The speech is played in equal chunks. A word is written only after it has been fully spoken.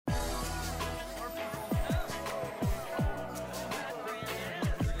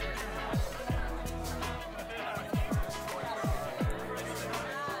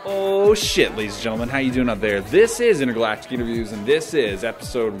Oh shit, ladies and gentlemen, how you doing out there? This is Intergalactic Interviews, and this is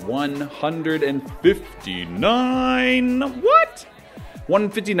episode 159. What?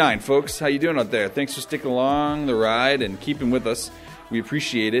 159, folks. How you doing out there? Thanks for sticking along the ride and keeping with us. We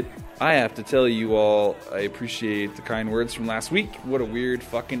appreciate it. I have to tell you all, I appreciate the kind words from last week. What a weird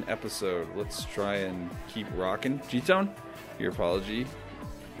fucking episode. Let's try and keep rocking. G-Tone, your apology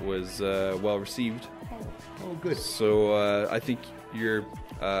was well received. Oh, good. So I think you're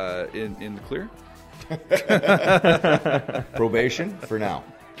in the clear. Probation for now.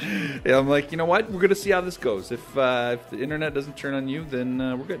 Yeah, I'm like, you know what? We're going to see how this goes. If the internet doesn't turn on you, then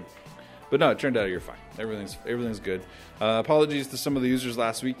we're good. But no, it turned out you're fine. Everything's good. Apologies to some of the users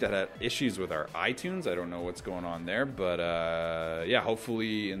last week that had issues with our iTunes. I don't know what's going on there. But yeah,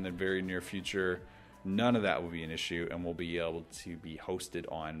 hopefully in the very near future, none of that will be an issue. And we'll be able to be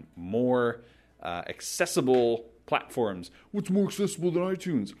hosted on more accessible platforms. What's more accessible than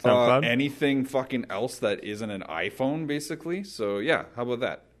iTunes? Anything fucking else that isn't an iPhone, basically. So yeah, how about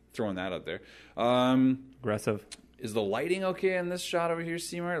that? Throwing that out there. Aggressive. Is the lighting okay in this shot over here,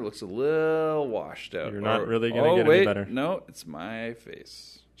 Seymour? It looks a little washed out. You're not really going to get any better. No, it's my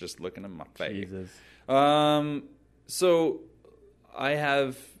face. Just looking at my face. Jesus. So I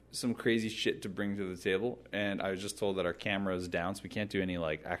have some crazy shit to bring to the table, and I was just told that our camera is down, so we can't do any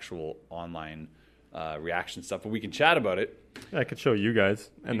like actual online reaction stuff, but we can chat about it. Yeah, I could show you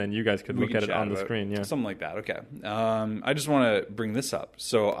guys, and then you guys could look at it on the screen. Yeah, something like that. Okay. I just want to bring this up.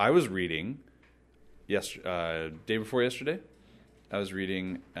 So I was reading day before yesterday. I was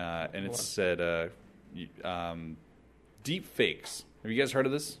reading, and it said deep fakes. Have you guys heard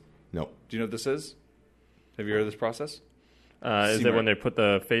of this? No. Do you know what this is? Have you heard of this process? Is it when they put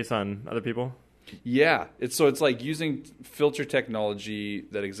the face on other people? Yeah, it's like using filter technology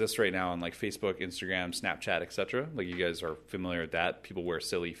that exists right now on like Facebook, Instagram, Snapchat, etc. Like you guys are familiar with that. People wear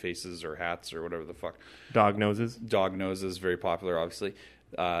silly faces or hats or whatever the fuck. Dog noses, very popular, obviously.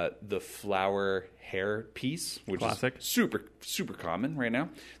 The flower hair piece, which classic. Is super common right now.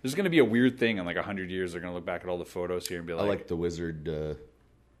 There's going to be a weird thing in like 100 years. They're going to look back at all the photos here and be like, I like the wizard.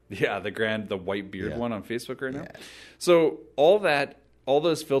 Yeah, the white beard one on Facebook right now. Yeah. So all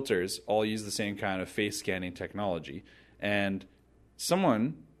those filters all use the same kind of face scanning technology. And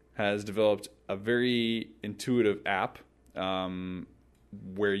someone has developed a very intuitive app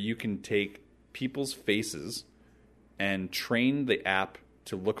where you can take people's faces and train the app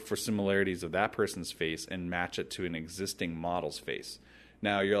to look for similarities of that person's face and match it to an existing model's face.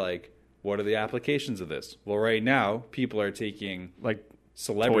 Now you're like, what are the applications of this? Well, right now, people are taking like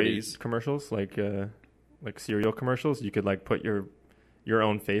celebrities. Toy commercials, like cereal commercials. You could like put your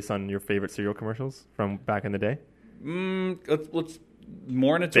own face on your favorite cereal commercials from back in the day. Let's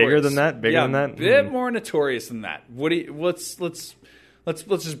more notorious. Bigger than that. A bit more notorious than that. Let's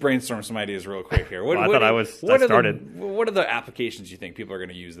just brainstorm some ideas real quick here. I started. What are the applications you think people are going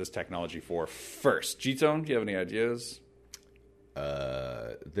to use this technology for first? G-Tone, do you have any ideas?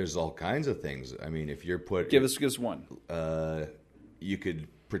 There's all kinds of things. I mean, if you're give us one. You could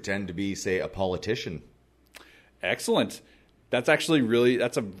pretend to be, say, a politician. Excellent. That's actually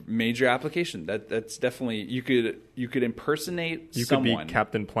that's a major application. That's definitely you could impersonate someone. You could be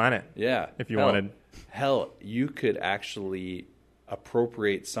Captain Planet. Yeah. If you wanted. Hell, you could actually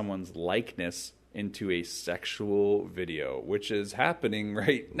appropriate someone's likeness into a sexual video, which is happening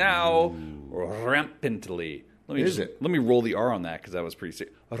right now rampantly. Let me roll the R on that because that was pretty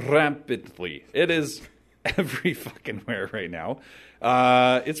sick. Rampantly. It is every fucking where right now.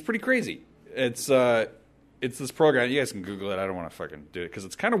 It's pretty crazy. It's this program. You guys can Google it. I don't want to fucking do it because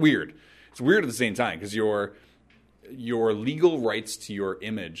it's kind of weird. It's weird at the same time because your legal rights to your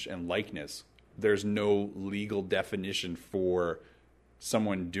image and likeness, there's no legal definition for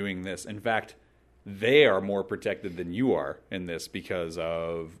someone doing this. In fact, they are more protected than you are in this because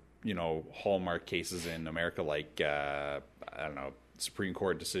of, Hallmark cases in America, like, Supreme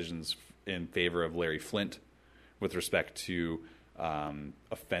Court decisions in favor of Larry Flynt with respect to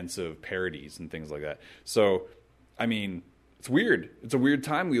offensive parodies and things like that. So, I mean, it's weird. It's a weird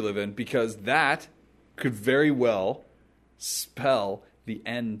time we live in because that could very well spell the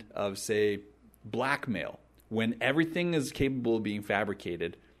end of, say, blackmail. When everything is capable of being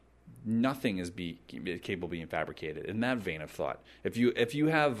fabricated, nothing is capable of being fabricated. In that vein of thought, if you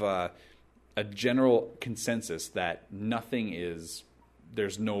have a general consensus that nothing is,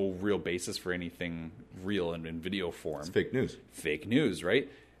 there's no real basis for anything real in video form. It's fake news. Fake news, right?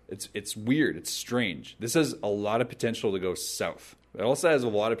 It's weird. It's strange. This has a lot of potential to go south. It also has a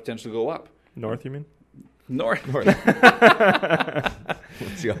lot of potential to go up. North, you mean? North.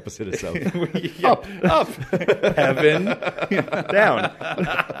 What's the opposite of south? Yeah, up, heaven, Down.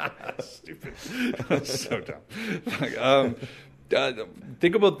 stupid, so dumb.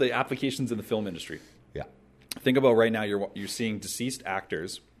 Think about the applications in the film industry. Yeah. Think about right now, you're seeing deceased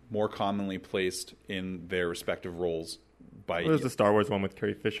actors more commonly placed in their respective roles. By There's the Star Wars one with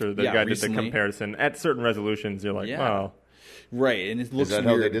Carrie Fisher. The guy recently. did the comparison. At certain resolutions, you're like, Yeah. wow. Right, and it looks Is that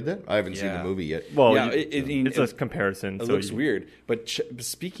weird. how they did that? I haven't seen Yeah. the movie yet. Well, Yeah, it's a comparison. It looks weird. But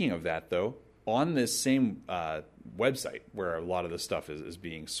speaking of that, though, on this same website where a lot of this stuff is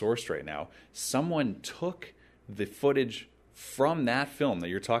being sourced right now, someone took the footage from that film that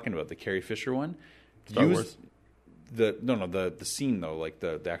you're talking about, the Carrie Fisher one. Star Wars. The scene though, like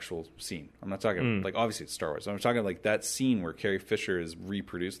the actual scene. I'm not talking like obviously it's Star Wars. I'm talking like that scene where Carrie Fisher is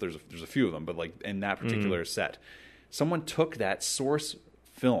reproduced. There's a few of them, but like in that particular set, someone took that source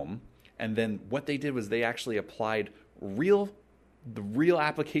film and then what they did was they actually applied the real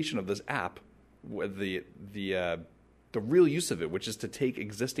application of this app, with the real use of it, which is to take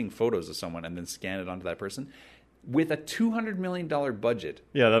existing photos of someone and then scan it onto that person. With a $200 million budget.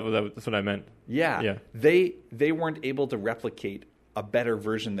 Yeah, that's what I meant. Yeah. They weren't able to replicate a better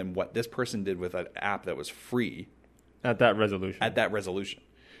version than what this person did with an app that was free. At that resolution.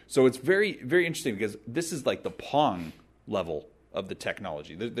 So it's very, very interesting because this is like the Pong level of the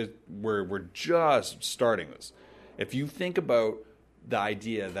technology. We're just starting this. If you think about the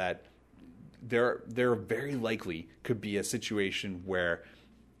idea that there very likely could be a situation where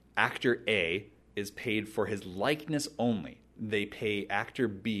actor A is paid for his likeness only. They pay actor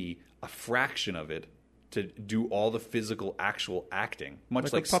B a fraction of it to do all the physical, actual acting,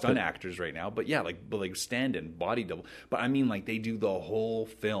 much like stunt actors right now. But yeah, like stand-in, body double. But I mean, like they do the whole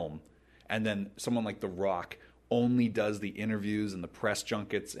film, and then someone like The Rock only does the interviews and the press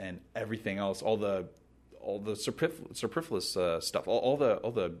junkets and everything else, all the superfluous stuff, all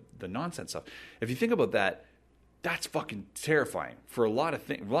the nonsense stuff. If you think about that. That's fucking terrifying for a lot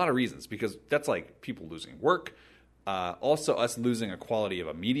of reasons, because that's like people losing work, also us losing a quality of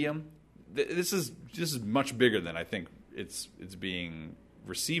a medium. This is much bigger than I think it's being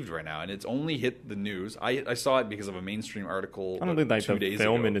received right now, and it's only hit the news. I saw it because of a mainstream article. I don't think like 2 the days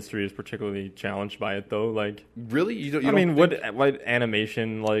film ago. industry is particularly challenged by it though. Like, really, you don't what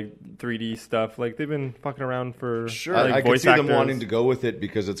animation, like 3D stuff, like they've been fucking around for. Sure. like, I could voice see them actors. wanting to go with it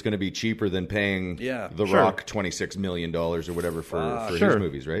because it's going to be cheaper than paying The Rock $26 million or whatever for his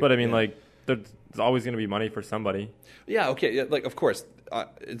movies, right? But I mean, like, there's always going to be money for somebody. Yeah, okay, yeah, like of course.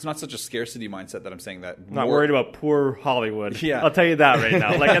 It's not such a scarcity mindset that I'm saying that. I'm not worried about poor Hollywood. Yeah. I'll tell you that right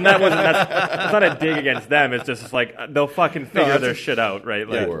now. Like, and that's not a dig against them. It's just like they'll fucking figure their shit out, right?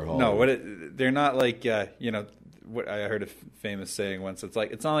 Like, they're not like what I heard a famous saying once. It's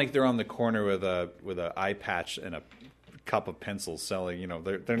not like they're on the corner with a eye patch and a cup of pencils selling.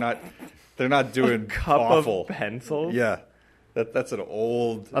 They're not doing cup awful of pencils. Yeah, that's an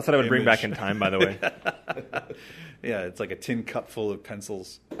old. That's what I would bring image. back in time, by the way. Yeah, it's like a tin cup full of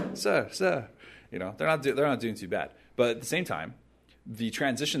pencils, sir. They're not doing too bad. But at the same time, the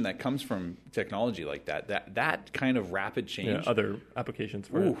transition that comes from technology like that kind of rapid change. Yeah, other applications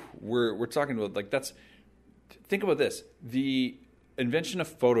for it. We're talking about like that's. Think about this: the invention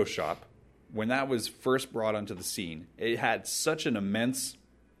of Photoshop, when that was first brought onto the scene, it had such an immense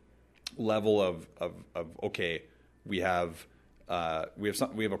level of okay, we have a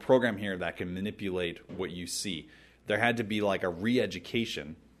program here that can manipulate what you see. There had to be like a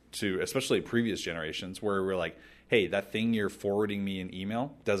re-education to, especially previous generations, where we're like, hey, that thing you're forwarding me in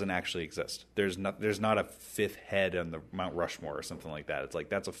email doesn't actually exist. There's not a fifth head on the Mount Rushmore or something like that. It's like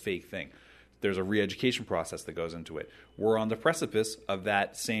that's a fake thing. There's a re-education process that goes into it. We're on the precipice of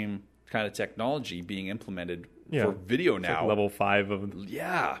that same kind of technology being implemented for video It's now. like level 5 of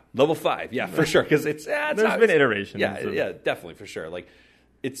level 5, yeah, for sure. Because there's been iterations. Yeah, definitely for sure. Like,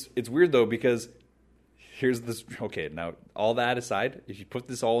 it's weird though because here's this. Okay, now all that aside, if you put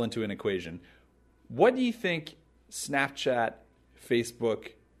this all into an equation, what do you think Snapchat,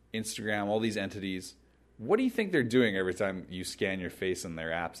 Facebook, Instagram, all these entities? What do you think they're doing every time you scan your face in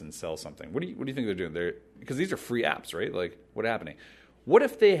their apps and sell something? What do you think they're doing? Because these are free apps, right? Like, what's happening? What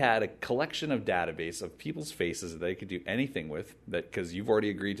if they had a collection of database of people's faces that they could do anything with? That because you've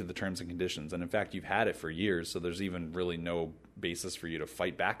already agreed to the terms and conditions, and in fact you've had it for years, so there's even really no basis for you to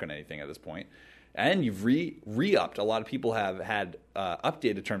fight back on anything at this point. And you've re-upped. A lot of people have had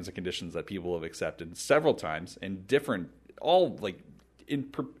updated terms and conditions that people have accepted several times in different, all like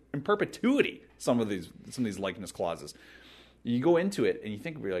in perpetuity. Some of these likeness clauses. You go into it and you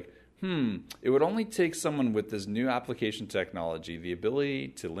think, you're like, it would only take someone with this new application technology, the ability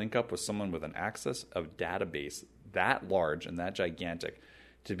to link up with someone with an access of database that large and that gigantic,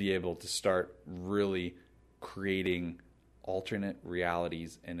 to be able to start really creating alternate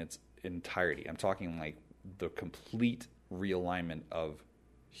realities in its entirety. I'm talking like the complete realignment of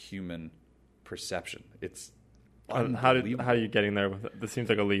human perception. It's how are you getting there with it? This seems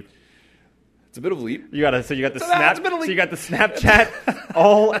like a leap. It's a bit of a leap. You got the Snapchat,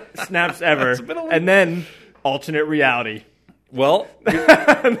 all snaps ever, and then alternate reality. Well,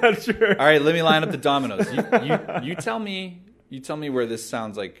 I'm not sure. All right, let me line up the dominoes. You tell me where this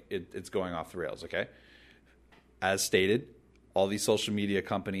sounds like it's going off the rails, okay? As stated, all these social media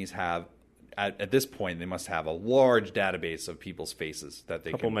companies have, at this point, they must have a large database of people's faces that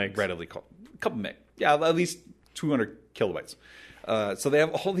they can readily call. A couple meg. Yeah, at least 200 kilobytes. So they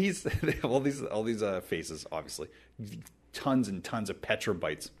have all these faces, obviously. Tons and tons of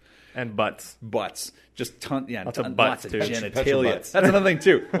petabytes. And butts. Just lots of genitalia. That's another thing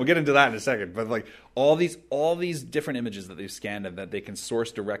too. We'll get into that in a second. But like all these different images that they've scanned and that they can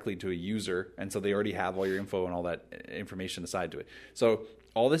source directly to a user, and so they already have all your info and all that information assigned to it. So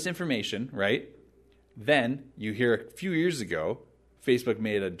all this information, right? Then you hear a few years ago, Facebook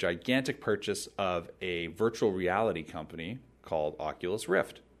made a gigantic purchase of a virtual reality company called Oculus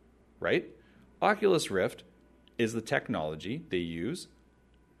Rift, right? Oculus Rift is the technology they use.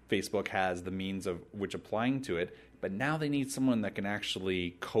 Facebook has the means of which applying to it, but now they need someone that can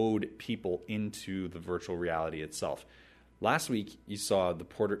actually code people into the virtual reality itself. Last week, you saw there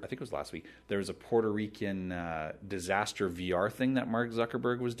was a Puerto Rican disaster VR thing that Mark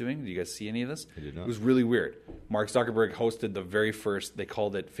Zuckerberg was doing. Did you guys see any of this? I did not. It was really weird. Mark Zuckerberg hosted the very first, they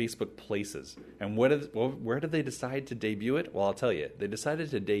called it Facebook Places. And where did they decide to debut it? Well, I'll tell you. They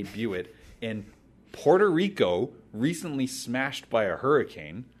decided to debut it in Puerto Rico, recently smashed by a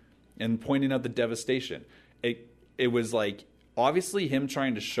hurricane, and pointing out the devastation. It was like obviously him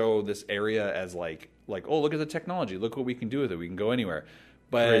trying to show this area as like oh, look at the technology, look what we can do with it, we can go anywhere.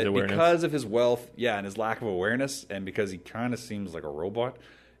 But because of his wealth, and his lack of awareness, and because he kind of seems like a robot,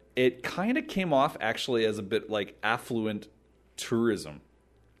 it kind of came off actually as a bit like affluent tourism,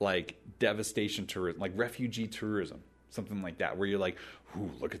 like devastation tourism, like refugee tourism, something like that, where you're like,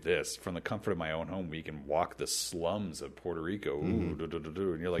 ooh, look at this. From the comfort of my own home, we can walk the slums of Puerto Rico. Ooh,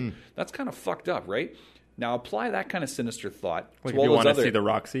 and you're like, that's kind of fucked up, right? Now apply that kind of sinister thought to all those. You want to see the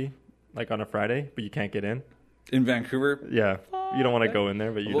Roxy, like on a Friday, but you can't get in? In Vancouver? Yeah. You don't want to go in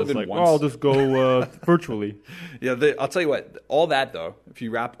there, but you just like, I'll just go virtually. Yeah, I'll tell you what, all that though, if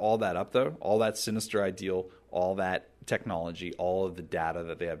you wrap all that up though, all that sinister ideal, all that technology, all of the data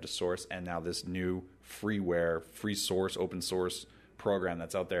that they have to source, and now this new freeware, free source, open source program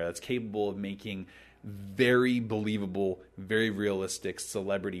that's out there that's capable of making very believable, very realistic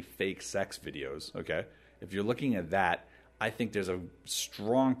celebrity fake sex videos, okay? If you're looking at that, I think there's a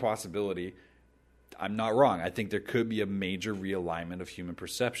strong possibility, I'm not wrong, I think there could be a major realignment of human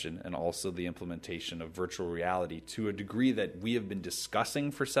perception and also the implementation of virtual reality to a degree that we have been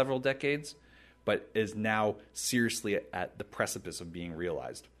discussing for several decades, but is now seriously at the precipice of being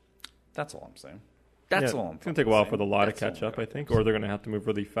realized. That's all I'm saying. That's all I'm saying. It's going to take a while for the law to catch up, I think, or they're going to have to move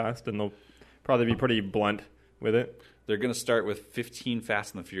really fast, and they'll probably be pretty blunt with it. They're going to start with 15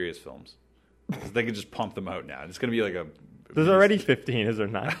 Fast and the Furious films. They can just pump them out now. It's going to be like a... There's already 15, is there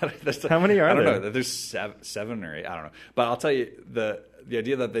not? How many are there? I don't know. There's seven or eight. I don't know. But I'll tell you, the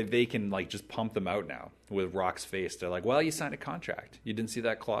idea that they can like just pump them out now with Rock's face. They're like, well, you signed a contract. You didn't see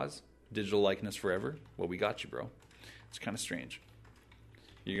that clause? Digital likeness forever? Well, we got you, bro. It's kind of strange.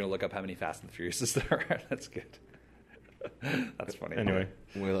 You're going to look up how many Fast and the Furious there are? That's good. That's funny. Anyway.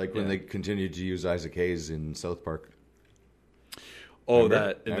 Well, like when they continued to use Isaac Hayes in South Park. Oh,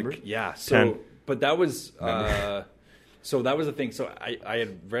 Remember? Yeah. So, but that was... so that was the thing. So I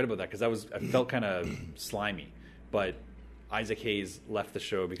had read about that because I felt kind of slimy. But Isaac Hayes left the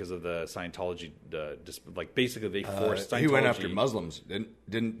show because of the Scientology. Like basically, they forced Scientology. He went after Muslims.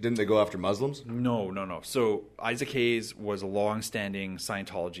 Didn't they go after Muslims? No. So Isaac Hayes was a long-standing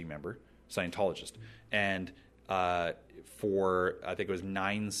Scientology member, Scientologist, and for I think it was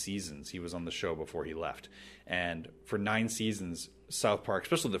 9 seasons he was on the show before he left. And for 9 seasons, South Park,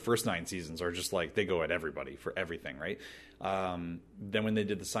 especially the first 9 seasons, are just like they go at everybody for everything, right? Then when they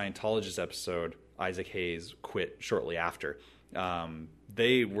did the Scientologist episode, Isaac Hayes quit shortly after.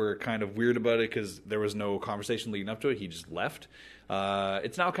 They were kind of weird about it because there was no conversation leading up to it. He just left.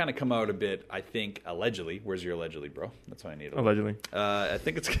 It's now kind of come out a bit, I think, allegedly. Where's your allegedly, bro? That's what I need. Allegedly. I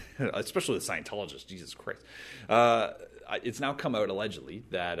think it's, especially the Scientologist, Jesus Christ. It's now come out allegedly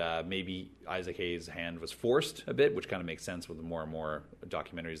that maybe Isaac Hayes' hand was forced a bit, which kind of makes sense with the more and more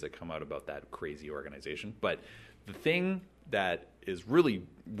documentaries that come out about that crazy organization. But the thing that is really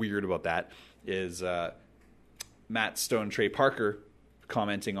weird about that is Matt Stone, Trey Parker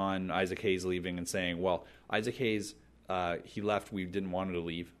commenting on Isaac Hayes leaving and saying, well, Isaac Hayes, he left. We didn't want him to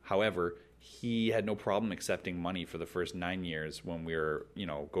leave. However, he had no problem accepting money for the first 9 years when we were,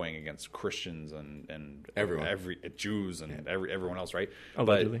 going against Christians and Jews and everyone else, right?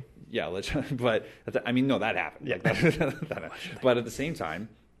 Allegedly. But no, that happened. Yeah. But at the same time,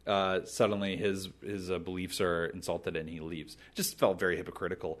 suddenly his beliefs are insulted and he leaves. Just felt very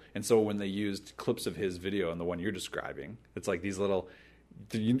hypocritical. And so when they used clips of his video and the one you're describing, it's like these little,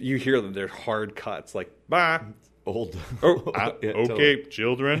 you hear them, they're hard cuts, like, bah. Old. Okay,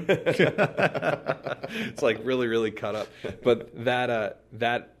 children. It's like really, really cut up. But that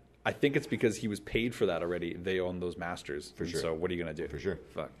I think it's because he was paid for that already. They own those masters. For sure. So what are you going to do? For sure.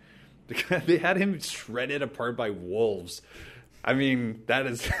 Fuck. They had him shredded apart by wolves. I mean, that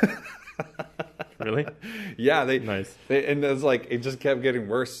is... Really? Yeah. Nice. And it was like, it just kept getting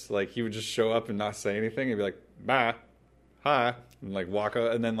worse. Like, he would just show up and not say anything and be like, bye, hi, and like walk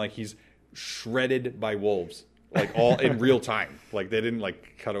out. And then like he's shredded by wolves. Like all in real time. Like they didn't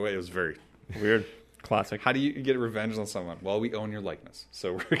like cut away. It was very weird. Classic. How do you get revenge on someone? Well, we own your likeness,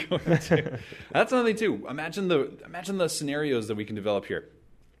 so we're going to. That's another thing too. Imagine the scenarios that we can develop here.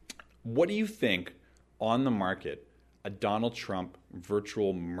 What do you think on the market a Donald Trump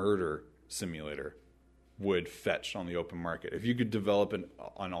virtual murder simulator would fetch on the open market if you could develop an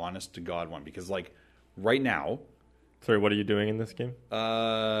honest to God one? Because like right now. Sorry, what are you doing in this game?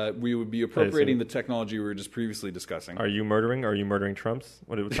 We would be appropriating the technology we were just previously discussing. Are you murdering? Are you murdering Trumps?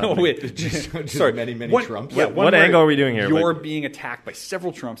 What is happening? No, wait. Sorry, many Trumps? Yeah, what angle are we doing here? You're being attacked by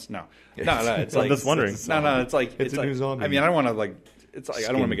several Trumps. No. It's like... I'm just wondering. No, it's like... It's a new zombie. I mean, I don't want to like... It's like, I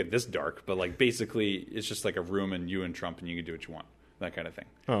don't want to make it this dark, but like basically it's just like a room and you and Trump and you can do what you want. That kind of thing.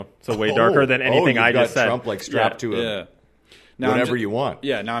 Oh, so way darker than anything I just said. Trump like strapped to him. Now whatever you want.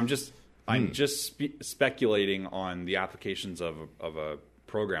 Yeah, now I'm just speculating on the applications of a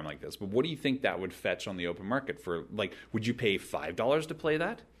program like this. But what do you think that would fetch on the open market for? Like, would you pay $5 to play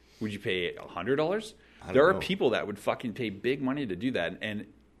that? Would you pay $100? There are people that would fucking pay big money to do that. And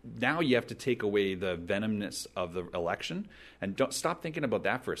now you have to take away the venomness of the election and don't stop thinking about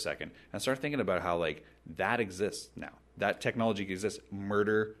that for a second and start thinking about how like that exists now. That technology exists.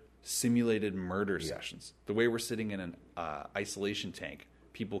 Simulated murder sessions. The way we're sitting in an isolation tank.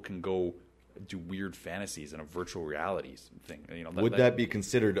 People can go do weird fantasies in a virtual reality thing. Would that be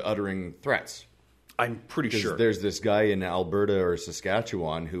considered uttering threats? I'm pretty sure. There's this guy in Alberta or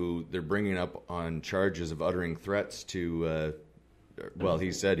Saskatchewan who they're bringing up on charges of uttering threats to.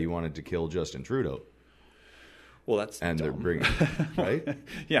 He said he wanted to kill Justin Trudeau. Well, that's dumb. They're bringing right.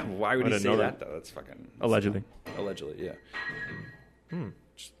 Yeah, why would he say that though? That's fucking allegedly. Allegedly, yeah.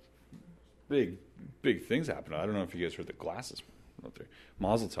 Just big things happen. I don't know if you guys heard the glasses out there.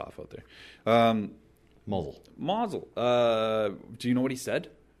 Mazel tov out there. Mazel. Do you know what he said?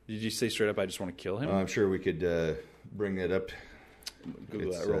 Did you say straight up, I just want to kill him? I'm sure we could bring it up.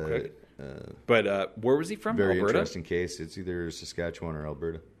 Google that real quick. But where was he from? Very Alberta? Interesting case. It's either Saskatchewan or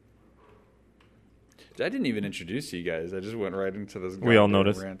Alberta. I didn't even introduce you guys. I just went right into this. We all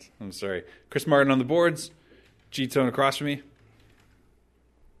noticed. Rant. I'm sorry. Chris Martin on the boards. G-Tone across from me.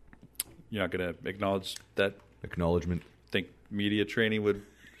 You're not going to acknowledge that? Acknowledgement. Think media training would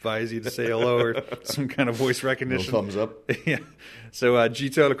advise you to say hello or some kind of voice recognition. No thumbs up. Yeah. So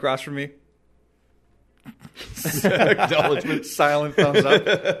G-Tone across from me. Acknowledgement. Silent thumbs up.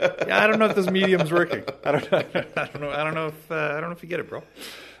 Yeah, I don't know if this medium's working. I don't know if you get it, bro.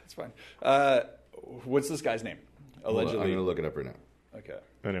 It's fine. What's this guy's name? Allegedly. I'm going to look it up right now. Okay.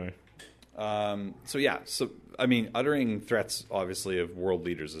 Anyway. Uttering threats, obviously, of world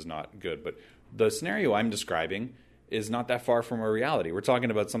leaders is not good, but the scenario I'm describing is not that far from a reality. We're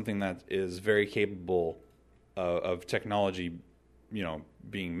talking about something that is very capable of technology,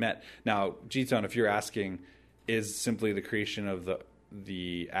 being met. Now, G-Tone, if you're asking, is simply the creation of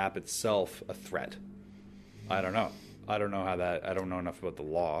the app itself a threat? I don't know. I don't know how that. I don't know enough about the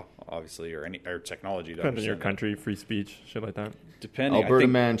law, obviously, or technology. Depends on your country, free speech, shit like that. Depending. Alberta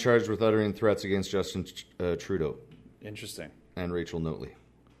man charged with uttering threats against Justin Trudeau. Interesting. And Rachel Notley.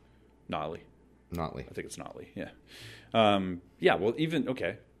 Notley. I think it's Notley. Yeah. Yeah. Well, even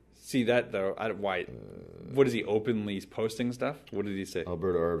okay. See that though? Why? What is he openly posting stuff? What did he say?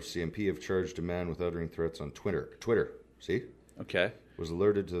 Alberta RCMP have charged a man with uttering threats on Twitter. See? Okay. Was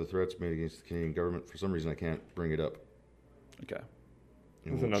alerted to the threats made against the Canadian government. For some reason, I can't bring it up. Okay.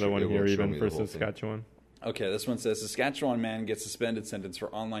 There's another one here even for Saskatchewan. Okay, this one says Saskatchewan man gets suspended sentence for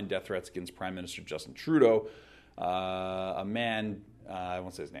online death threats against Prime Minister Justin Trudeau. A man, I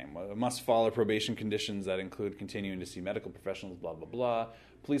won't say his name, must follow probation conditions that include continuing to see medical professionals, blah, blah, blah.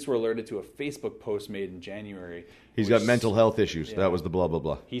 Police were alerted to a Facebook post made in January. He's got which- mental health issues. Yeah. That was the blah, blah,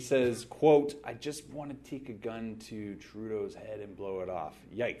 blah. He says, quote, "I just want to take a gun to Trudeau's head and blow it off."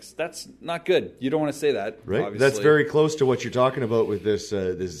 Yikes. That's not good. You don't want to say that. Right? Obviously. That's very close to what you're talking about with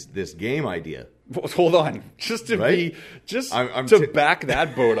this game idea. Hold on. Just to Right? I'm to back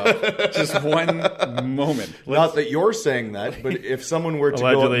that boat up. Just one moment. Not that you're saying that, but if someone were to go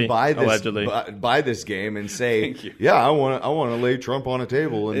out Allegedly. and buy this Allegedly. buy this game and say, Thank you. "Yeah, I want to lay Trump on a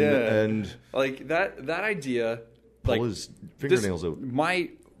table and Yeah. and Like that idea, pull like his fingernails out." My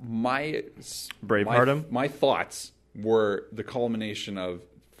Braveheart him? My thoughts were the culmination of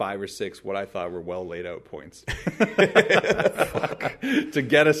 5 or 6 what I thought were well laid out points to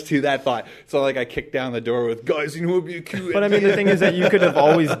get us to that thought. So like I kicked down the door with, "Guys, you know what would be a coup?" But I mean, the thing is that you could have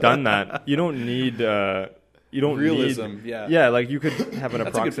always done that. You don't need. You don't Realism, need. yeah. Yeah, like you could have an That's a good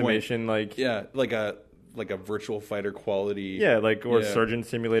point. approximation, like yeah, like a virtual fighter quality. yeah, like or Yeah. surgeon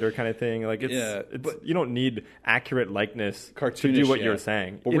simulator kind of thing. Like it's, Yeah, it's but- you don't need accurate likeness to Cartoonish, do what yeah. you're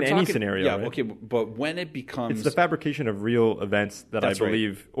saying But in we're any talking- scenario. Yeah, right? okay, but when it becomes It's the fabrication of real events that That's I right.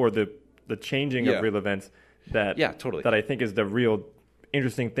 believe, or the changing Yeah. of real events that Yeah, totally. that I think is the real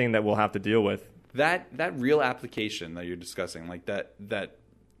interesting thing that we'll have to deal with. that real application that you're discussing, like that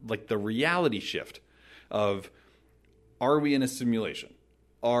like the reality shift of, are we in a simulation?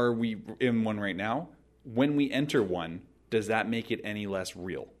 Are we in one right now? When we enter one, does that make it any less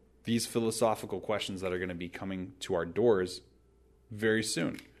real? These philosophical questions that are going to be coming to our doors very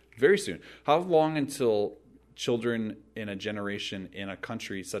soon. Very soon. How long until children in a generation in a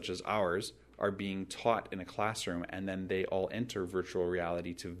country such as ours are being taught in a classroom and then they all enter virtual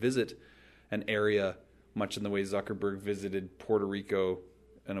reality to visit an area much in the way Zuckerberg visited Puerto Rico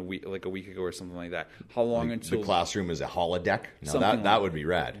in a week ago or something like that? How long until The classroom is a holodeck. Now Something that like- would be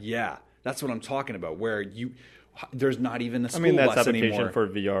rad. Yeah, that's what I'm talking about. Where there's not even a I school mean, that's bus application anymore. for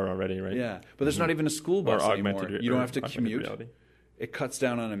VR already, right? Yeah, but there's not even a school Or bus augmented anymore. re- You don't or have to augmented commute. reality. It cuts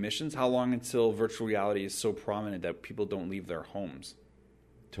down on emissions. How long until virtual reality is so prominent that people don't leave their homes?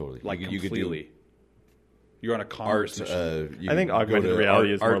 Totally. Like you could completely. do You're on a commerce art. mission. You I think could go augmented to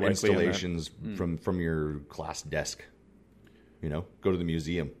reality is more art likely in that. installations from your class desk. You know, go to the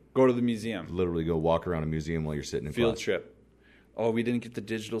museum. Go to the museum. Literally go walk around a museum while you're sitting in Field class. trip. Oh, we didn't get the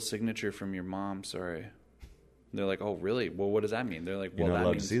digital signature from your mom. Sorry. They're like, "Oh, really? Well, what does that mean?" They're like, "Well, You're not that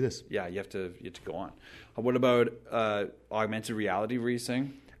allowed to means see this." Yeah, you have to go on. What about augmented reality? Were you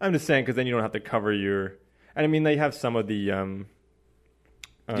saying? I'm just saying because then you don't have to cover your. And I mean, they have some of the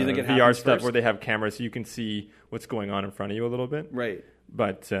Do you think it VR happens stuff first? where they have cameras so you can see what's going on in front of you a little bit. Right.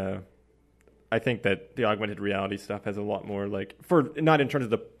 But I think that the augmented reality stuff has a lot more like for not in terms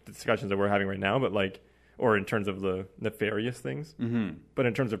of the discussions that we're having right now, but like or in terms of the nefarious things, but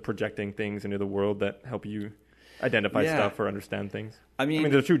in terms of projecting things into the world that help you identify Yeah. stuff or understand things. I mean,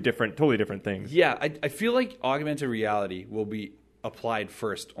 they're two totally different things. Yeah, I feel like augmented reality will be applied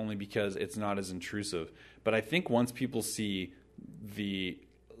first only because it's not as intrusive. But I think once people see the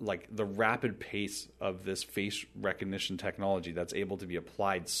rapid pace of this face recognition technology that's able to be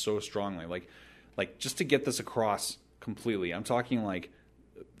applied so strongly, like just to get this across completely, I'm talking like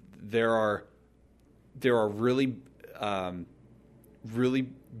there are really really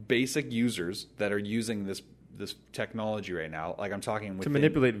basic users that are using this technology right now. Like I'm talking To within,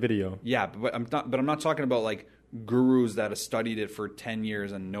 manipulate video. Yeah, but I'm not talking about like gurus that have studied it for 10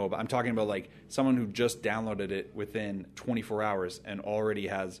 years and know about. I'm talking about like someone who just downloaded it within 24 hours and already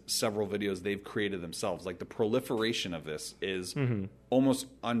has several videos they've created themselves. Like the proliferation of this is almost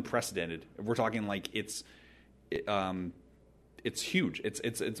unprecedented. We're talking like it's huge.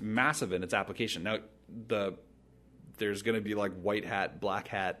 It's massive in its application. Now there's going to be like white hat, black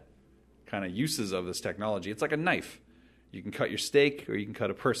hat kind of uses of this technology. It's like a knife. You can cut your steak or you can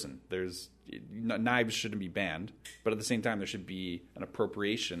cut a person. Knives shouldn't be banned, but at the same time, there should be an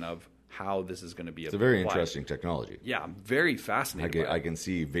appropriation of how this is going to be applied. It's a very interesting technology. Yeah, I'm very fascinated by I it. can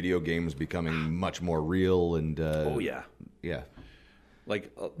see video games becoming much more real and Oh, yeah. yeah.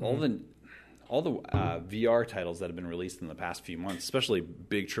 Like all the VR titles that have been released in the past few months, especially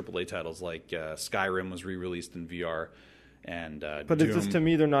big AAA titles like Skyrim was re-released in VR, and But Doom. it's just to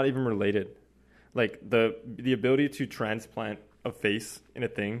me they're not even related. Like the ability to transplant a face in a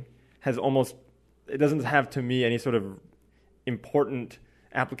thing has almost it doesn't have to me any sort of important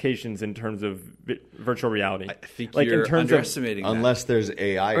applications in terms of virtual reality. I think like you're in terms underestimating that. Unless there's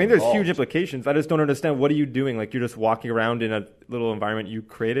AI. I mean, there's involved. huge implications. I just don't understand. What are you doing? Like, you're just walking around in a little environment you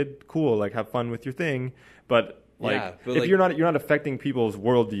created. Cool. Like, have fun with your thing. But like, Yeah, but if like- you're not affecting people's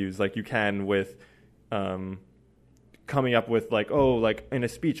worldviews like you can with, coming up with like, oh, like in a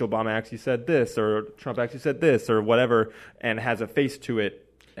speech, Obama actually said this, or Trump actually said this, or whatever, and has a face to it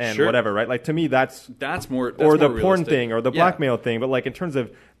and Sure. whatever, right? Like to me, that's more, or the more porn realistic. thing or the Yeah. blackmail thing. But like in terms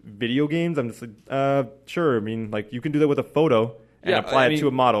of video games, I'm just like, sure. I mean, like you can do that with a photo and Yeah, apply I it mean, to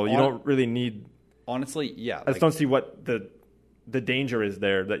a model. You on- don't really need. Honestly, yeah. I just don't see what the danger is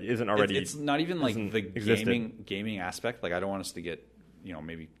there that isn't already. It's not even like hasn't the existed. gaming aspect. Like I don't want us to get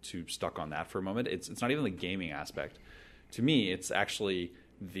maybe too stuck on that for a moment. It's not even the gaming aspect. To me, it's actually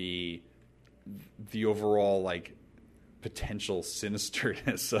the overall like potential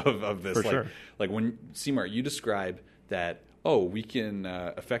sinisterness of this. For like sure. like when Seymour, you describe that. Oh, we can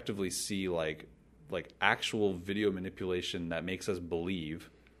effectively see like actual video manipulation that makes us believe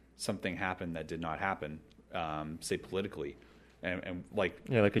something happened that did not happen. Say politically. And like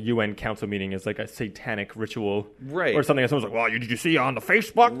like a UN council meeting is like a satanic ritual, Right. Or something. And someone's like, "Well, did you see on the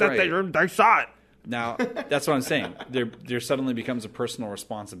Facebook that Right. they saw it?" now, that's what I'm saying. There suddenly becomes a personal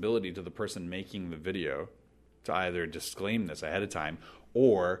responsibility to the person making the video to either disclaim this ahead of time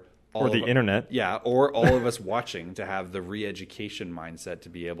or the internet. Yeah, or all of us watching to have the re-education mindset to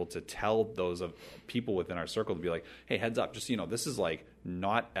be able to tell those of people within our circle to be like, hey, heads up, just this is like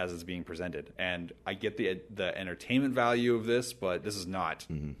not as it's being presented, and I get the entertainment value of this, but this is not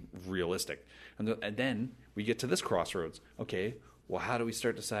realistic. And then we get to this crossroads. Okay, well, how do we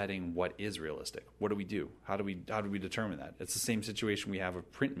start deciding what is realistic? What do we do? How do we determine that? It's the same situation we have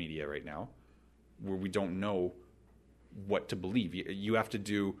with print media right now, where we don't know what to believe. You have to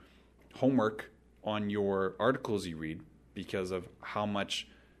do homework on your articles you read because of how much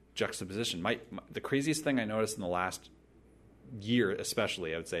juxtaposition. The craziest thing I noticed in the last year,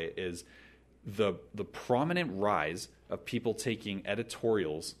 especially, I would say, is the prominent rise of people taking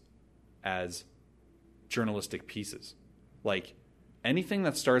editorials as journalistic pieces. Like anything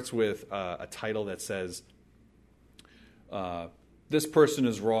that starts with a title that says, this person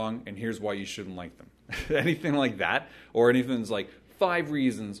is wrong and here's why you shouldn't like them. Anything like that, or anything that's like 5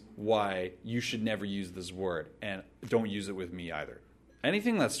 reasons why you should never use this word and don't use it with me either.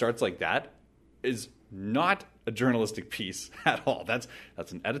 Anything that starts like that is not a journalistic piece at all. That's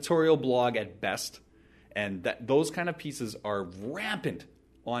an editorial blog at best, and those kind of pieces are rampant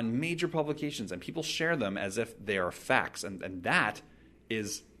on major publications, and people share them as if they are facts, and that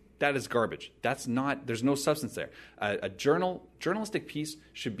is garbage. That's not. There's no substance there. A journalistic piece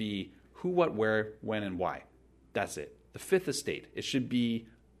should be who, what, where, when, and why. That's it. The fifth estate. It should be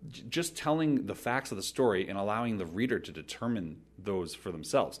just telling the facts of the story and allowing the reader to determine those for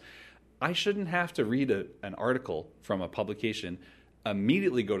themselves. I shouldn't have to read an article from a publication,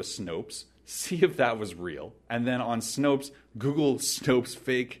 immediately go to Snopes, see if that was real, and then on Snopes, Google Snopes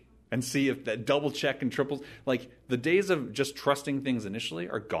fake and see if that double check and triples. Like the days of just trusting things initially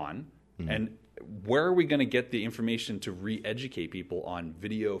are gone. Mm-hmm. And where are we going to get the information to re-educate people on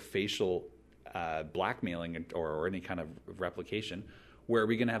video, facial blackmailing or any kind of replication? Where are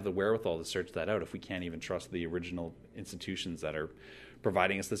we going to have the wherewithal to search that out if we can't even trust the original institutions that are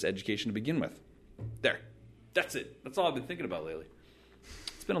providing us this education to begin with? There. That's it. That's all I've been thinking about lately.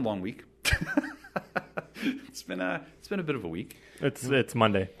 It's been a long week. It's been a bit of a week. It's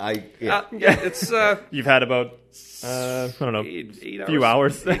Monday. It's You've had about I don't know, 8 few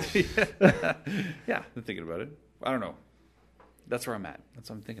hours. Yeah, I'm thinking about it. I don't know. That's where I'm at. That's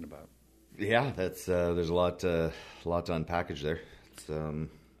what I'm thinking about. Yeah, that's there's a lot to unpackage there. It's,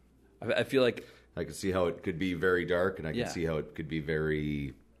 I feel like I can see how it could be very dark, and I can Yeah. see how it could be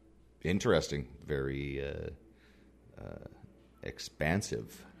very interesting, very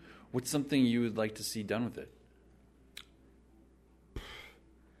expansive. what's something you would like to see done with it?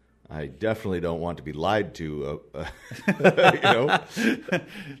 I definitely don't want to be lied to. You know, I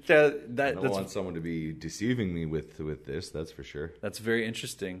don't want someone to be deceiving me with this. That's for sure. That's very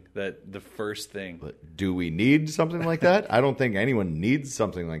interesting. That the first thing. But do we need something like that? I don't think anyone needs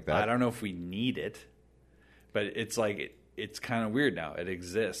something like that. I don't know if we need it, but it's like it's kind of weird now. It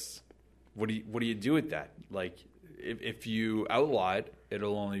exists. What do you do with that? Like, if you outlaw it,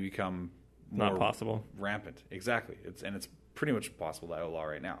 it'll only become more Not possible. rampant. Exactly. It's pretty much possible to outlaw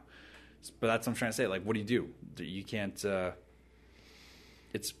right now. But that's what I'm trying to say. Like, what do? You can't.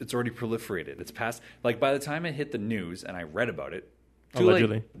 It's already proliferated. It's past. Like, by the time it hit the news and I read about it,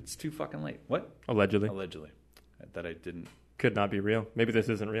 Allegedly. late. It's too fucking late. What? Allegedly. That I didn't. Could not be real. Maybe this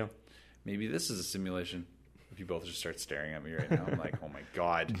isn't real. Maybe this is a simulation. If you both just start staring at me right now, I'm like, oh my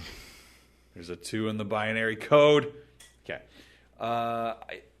god. There's a 2 in the binary code. Okay.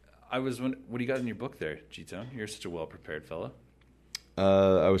 I was. What do you got in your book there, G-Tone? You're such a well-prepared fella.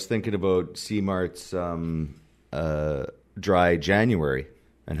 I was thinking about C-Mart's dry January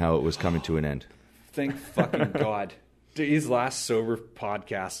and how it was coming to an end. Thank fucking God. These last sober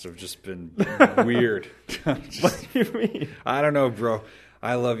podcasts have just been weird. What do you mean? I don't know, bro.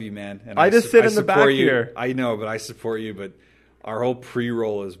 I love you, man. And I just sit in the support back you. here. I know, but I support you. But our whole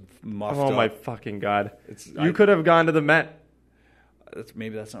pre-roll is muffed up. Oh my fucking god! I- You could have gone to the Met.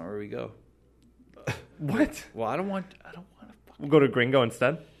 Maybe that's not where we go. What? Well, I don't want to. We'll go to Gringo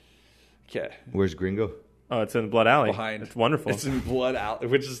instead. Okay. Where's Gringo? Oh, it's in Blood Alley. Behind. It's wonderful. It's in Blood Alley,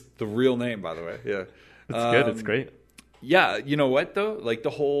 which is the real name, by the way. Yeah. It's good. It's great. Yeah, you know what though? Like the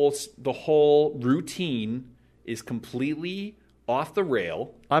whole routine is completely off the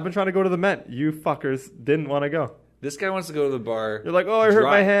rail. I've been trying to go to the Met. You fuckers didn't want to go. This guy wants to go to the bar. You're like, oh, I hurt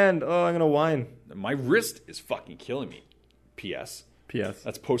dry- my hand. Oh, I'm gonna whine. My wrist is fucking killing me. P.S. P.S.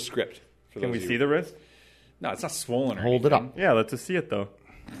 That's postscript. Can we see the wrist? No, it's not swollen or Hold it anything. up. Yeah, let's just see it though.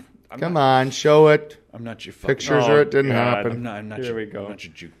 Come on, show it. I'm not your fucking... Pictures Oh, or it didn't God. happen. I'm not Here your, we go. I'm not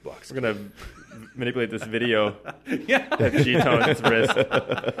your jukebox. We're gonna manipulate this video Yeah. of G-Tone's wrist.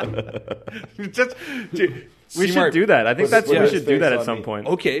 Just, dude, We C-Mart- should do that. I think Put we his should do face that at on some me. point.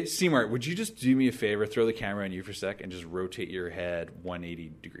 Okay, C-Mart, would you just do me a favor, throw the camera on you for a sec, and just rotate your head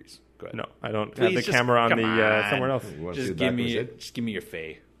 180 degrees? Go ahead. No, I don't Please have the just- camera on come the on. somewhere else. You wanna see Just the give back of his me, head? just give me your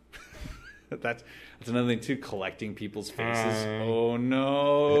fey. That's another thing too. Collecting people's faces. Oh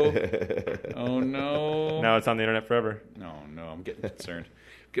no! Oh no! Now it's on the internet forever. No, I'm getting concerned.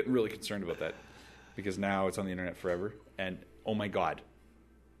 Getting really concerned about that because now it's on the internet forever, and oh my god,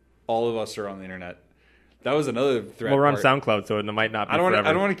 all of us are on the internet. That was another threat. Well, we're on part. SoundCloud, so it might not be I don't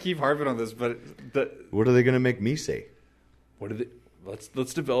forever. want to keep harping on this, but What are they going to make me say? what are they?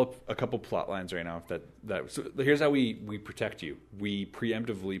 Let's develop a couple plot lines right now. So here's how we protect you. We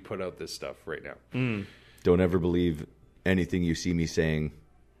preemptively put out this stuff right now. Don't ever believe anything you see me saying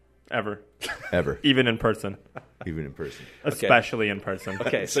Ever. ever, Even in person. even in person. Especially in person.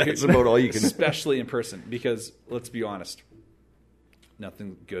 Okay, so That's about all you can. especially in person, because let's be honest,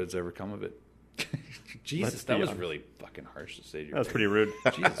 nothing good's ever come of it. Jesus, Let's that be was honest. really fucking harsh to say to your That was pretty rude.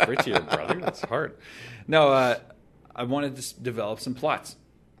 Jesus, right to your brother. That's hard. No, I wanted to develop some plots.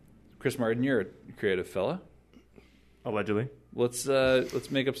 Chris Martin, you're a creative fella. Allegedly. Let's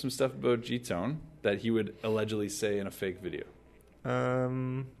make up some stuff about G-Tone that he would allegedly say in a fake video.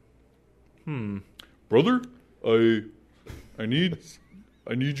 Brother, I need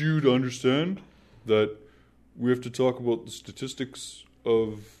you to understand that we have to talk about the statistics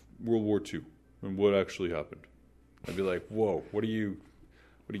of World War II and what actually happened. I'd be like, whoa, what are you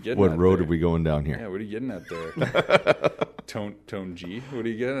getting What at road there? are we going down here? Yeah, what are you getting at there? Tone G, what are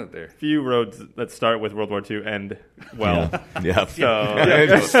you getting at there? Few roads that start with World War II end well. Yeah.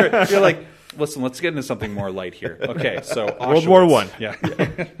 So You're like, listen, let's get into something more light here. Okay, so World War Auschwitz. One. Yeah.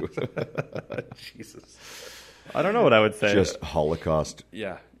 Jesus. I don't know what I would say. Just Holocaust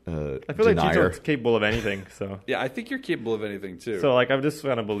Yeah. I feel like denier. G-Tone's capable of anything. So Yeah, I think you're capable of anything too. like I'm just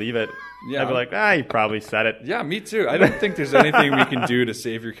gonna believe it. Yeah. I'd be like, he probably said it. Yeah, me too. I don't think there's anything we can do to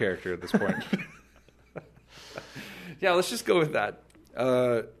save your character at this point. Yeah, let's just go with that.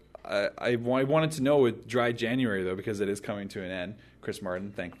 I wanted to know with Dry January, though, because it is coming to an end. Chris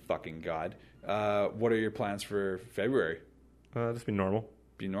Martin, thank fucking God. What are your plans for February? Just be normal.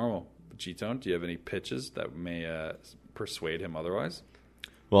 Be normal. G-Tone, do you have any pitches that may persuade him otherwise?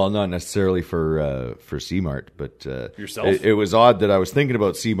 Well, not necessarily for C-Mart, but Yourself? It was odd that I was thinking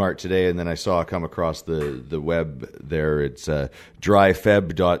about C-Mart today, and then I saw come across the web there. It's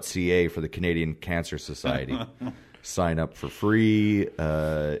dryfeb.ca for the Canadian Cancer Society. Sign up for free.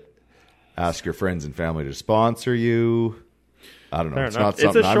 Ask your friends and family to sponsor you. I don't know. Fair It's enough. not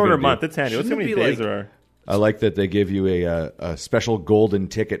something It's a I'm shorter gonna do. month. It's handy. Let's see how many Shouldn't it days be there are. I like that they give you a special golden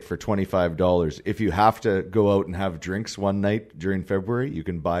ticket for $25. If you have to go out and have drinks one night during February, you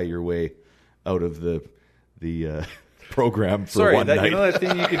can buy your way out of the program for Sorry, one night. you know that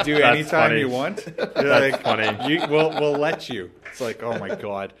thing you could do That's anytime funny. you want? That's funny. We'll let you. It's like, oh my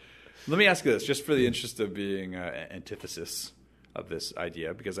God. Let me ask you this, just for the interest of being antithesis of this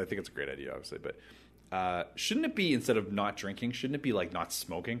idea, because I think it's a great idea, obviously, but shouldn't it be, instead of not drinking, shouldn't it be like not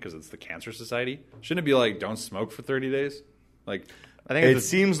smoking because it's the Cancer Society? Shouldn't it be like don't smoke for 30 days? Like, I think It it's just,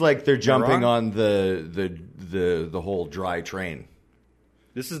 seems like they're jumping wrong? on the whole dry train.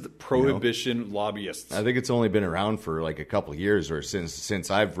 this is the prohibition lobbyists. I think it's only been around for like a couple of years, or since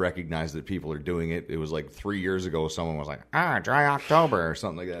I've recognized that people are doing it. It was like 3 years ago. Someone was like, "Dry October" or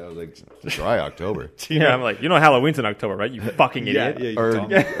something like that. I was like, "Dry October." yeah, I'm like, Halloween's in October, right? You fucking idiot. you or,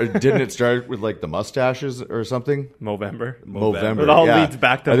 dumb. or didn't it start with like the mustaches or something? Movember. Movember. It all yeah. leads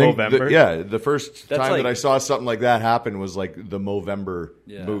back to I think Movember. the first That's time like- that I saw something like that happen was like the Movember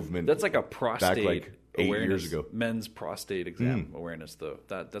Yeah. movement. That's like a prostate back like 8 awareness. years ago. Men's prostate exam awareness, though.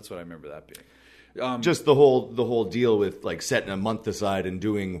 That's what I remember that being. Just the whole deal with like setting a month aside and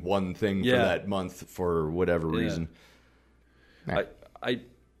doing one thing for Yeah. that month for whatever reason.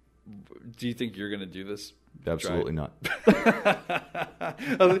 Do you think you're going to do this? Absolutely not.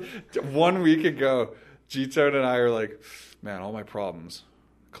 1 week ago, G-Tone and I are like, man, all my problems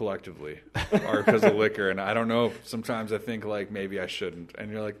collectively are because of liquor, and I don't know. Sometimes I think like maybe I shouldn't,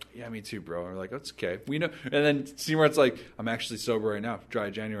 and you're like, yeah, me too, bro. And we're like, that's okay, we know. And then Seymour's like, I'm actually sober right now, dry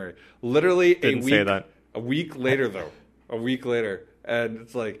January. Literally Didn't say that. a week later though, and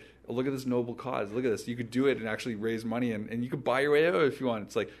it's like, look at this noble cause. Look at this. You could do it and actually raise money, and you could buy your way out if you want.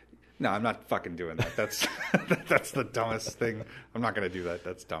 It's like, no, I'm not fucking doing that. That's that's the dumbest thing. I'm not going to do that.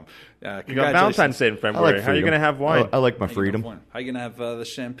 That's dumb. You got Valentine's Day in February. How are you going to have wine? I like my freedom. How are you going to have the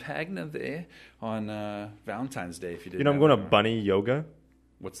champagne there on Valentine's Day if you did? You know, I'm going to Bunny Yoga.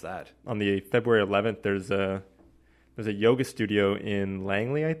 What's that? On the February 11th, there's a yoga studio in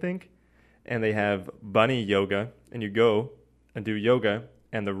Langley, I think, and they have Bunny Yoga, and you go and do yoga,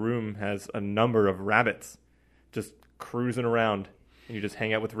 and the room has a number of rabbits just cruising around. And you just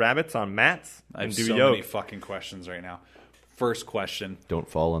hang out with rabbits on mats and I have do so yoga. many fucking questions right now. First question. Don't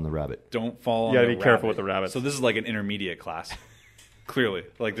fall on the rabbit. Don't fall on You the gotta be careful with the rabbits. So this is like an intermediate class. Clearly.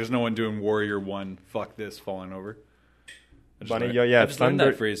 Like there's no one doing Warrior 1, fuck this, falling over. Bunny yoga, yeah. I just learned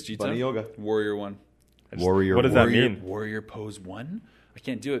Thunder. that phrase, G-Tone. Bunny yoga. Warrior 1. Warrior. What does that Warrior, mean? Warrior pose 1? I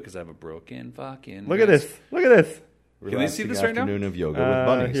can't do it because I have a broken fucking Look at wrist. this. Look at this. Can they see this right now? Afternoon of yoga with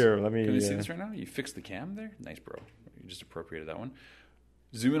bunnies. Here, let me. Can you see this right now? You fixed the cam there? Nice, bro. You just appropriated that one.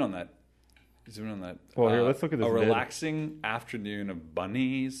 Zoom in on that. Well, here, let's look at this A vid. relaxing afternoon of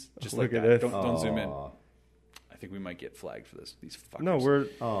bunnies. Just Look like at that. this. Don't zoom in. I think we might get flagged for this. These fuckers. No, we're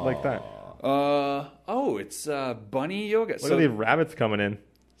like that. It's bunny yoga. Look at these rabbits coming in.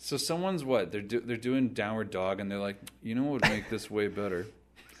 So someone's what? They're doing downward dog, and they're like, you know what would make this way better?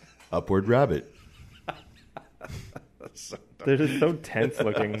 Upward rabbit. That's so dumb. They're just so tense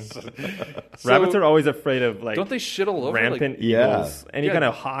looking. Rabbits are always afraid of like Don't they shit all over? rampant Like, eagles. Any Yeah. kind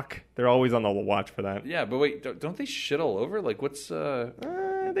of hawk. They're always on the watch for that. yeah, but wait, don't they shit all over? Like, what's They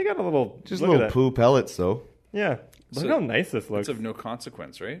got a little. Just look little at that. poo pellets, though. Yeah. So- Look how nice this looks. It's of no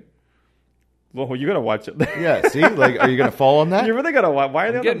consequence, right? Well, you gotta watch it. Yeah, see? Like, are you going to fall on that? You really gotta watch. Why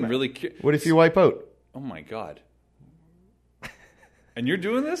are they I'm on getting the really curious. What if you wipe out? Oh my god! And you're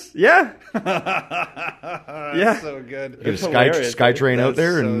doing this? Yeah. Yeah, so good. Get a It's hilarious. sky train out That's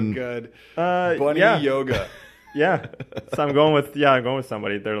there so and good. Bunny yeah. yoga. Yeah. So I'm going with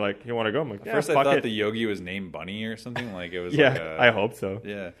somebody. They're like, you want to go? I'm like, yeah, First, I fuck thought it. the yogi was named Bunny or something. Like it was. Yeah, like a, I hope so.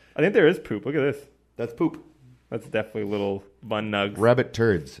 Yeah. I think there is poop. Look at this. that's poop. That's definitely little bun nugs. Rabbit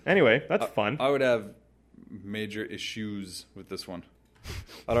turds. Anyway, that's fun. I would have major issues with this one.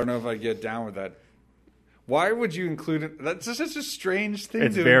 I don't know if I'd get down with that. Why would you include it? That's just such a strange thing.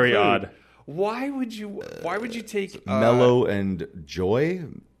 It's to very include. odd. Why would you take Mellow and joy.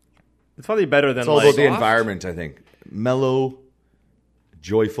 It's probably better than It's all like about the soft? environment, I think. Mellow,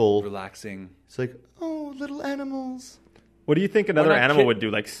 joyful. relaxing? It's like, oh, little animals. what do you think another not animal kid- would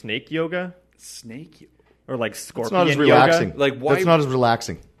do? Like snake yoga Snake? or like It's scorpion not as yoga? relaxing. Like, why- That's not as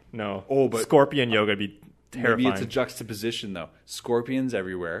relaxing. No. Oh, but- scorpion yoga would be terrifying. Maybe it's a juxtaposition though. Scorpions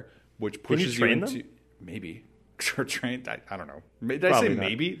everywhere, which you pushes train into them? maybe. Or trained? I don't know. Did I Probably say not.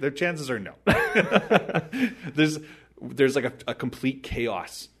 maybe? The chances are no. There's like a complete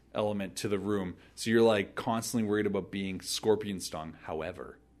chaos element to the room, so you're like constantly worried about being scorpion stung.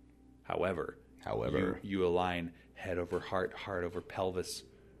 However, you align head over heart, heart over pelvis,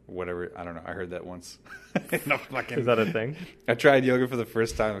 whatever. I don't know. I heard that once. No fucking. Is that a thing? I tried yoga for the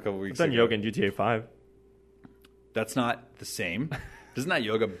first time a couple weeks I've done ago. yoga in GTA 5. That's not the same. Doesn't that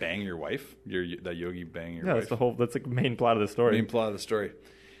yoga bang your wife? That yogi bang your Yeah, wife? that's the main plot of the story. Main plot of the story.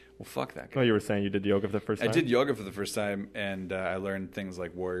 Well, fuck that guy. Oh, you were saying you did yoga for the first I time? did yoga for the first time, and I learned things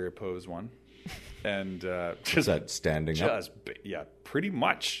like Warrior Pose 1. And just Is that standing up? yeah, pretty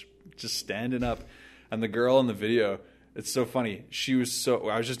much. Just standing up. And the girl in the video, it's so funny. I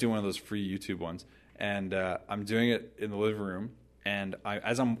was just doing one of those free YouTube ones. And I'm doing it in the living room. And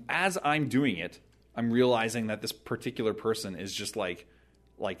as I'm doing it, I'm realizing that this particular person is just like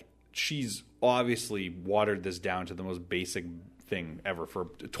she's obviously watered this down to the most basic thing ever for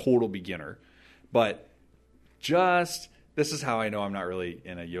a total beginner. But this is how I know I'm not really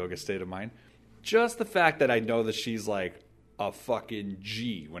in a yoga state of mind. Just the fact that I know that she's like a fucking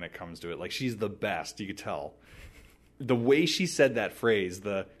G when it comes to it. Like she's the best, you could tell. The way she said that phrase,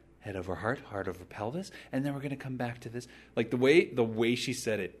 the head over heart, heart over pelvis, and then we're going to come back to this. Like the way she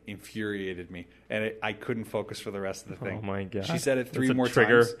said it infuriated me, and I couldn't focus for the rest of the thing. Oh my god! She said it three It's a more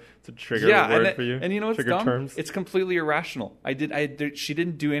trigger. times. It's a trigger word for you. And you know what's trigger dumb? terms. It's completely irrational. She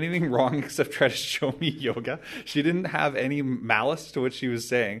didn't do anything wrong except try to show me yoga. She didn't have any malice to what she was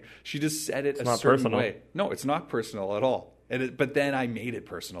saying. She just said it a not certain personal. way. No, it's not personal at all. But then I made it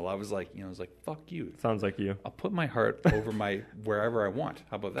personal. I was like, fuck you. Sounds like you. I'll put my heart over my wherever I want.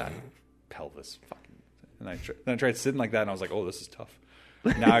 How about that? Pelvis. Fucking. And then I tried sitting like that, and I was like, oh, this is tough.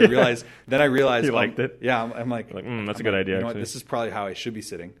 Now I realize. Then I realized You liked it? Yeah, I'm like, that's a good idea. You know what? Actually, This is probably how I should be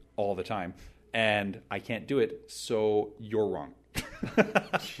sitting all the time, and I can't do it. So you're wrong.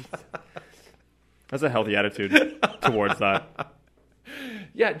 that's a healthy attitude towards that.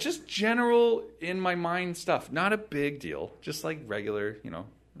 Yeah, just general in my mind stuff. Not a big deal. Just like regular,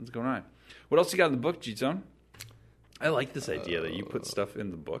 what's going on. What else you got in the book, G-Tone? I like this idea that you put stuff in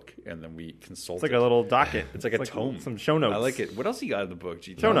the book and then we consult It's like a little docket. It's like a tome. Some show notes. I like it. What else you got in the book,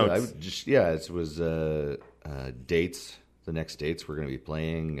 G-Tone? Show notes. I would it was dates. The next dates we're going to be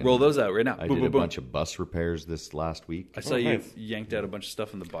playing. And Roll those out right now. I Boom, did boom, a boom. bunch of bus repairs this last week. I saw nice. you yanked out a bunch of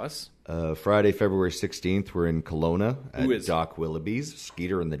stuff in the bus. Friday, February 16th, we're in Kelowna at Who is? Doc Willoughby's,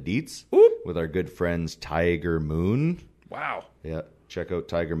 Skeeter and the Deets, Whoop. with our good friends Tiger Moon. Wow. Yeah, check out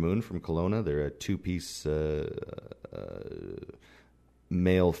Tiger Moon from Kelowna. They're a two-piece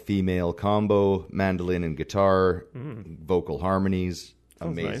male-female combo, mandolin and guitar, vocal harmonies.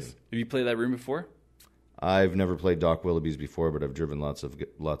 Sounds Amazing. nice. Have you played that room before? I've never played Doc Willoughby's before, but I've driven lots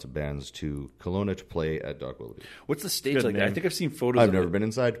of bands to Kelowna to play at Doc Willoughby's. What's the stage Good like? name. I think I've seen photos I've of never it. been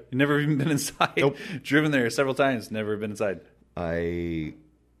inside. You've never even been inside? Nope. Driven there several times, never been inside. I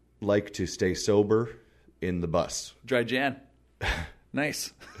like to stay sober in the bus. Dry Jan.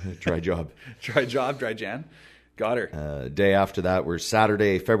 Nice. Dry job. Dry job, Dry Jan. Got her. Day after that, we're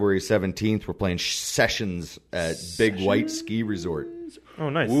Saturday, February 17th. We're playing sessions at Big White Ski Resort. Oh,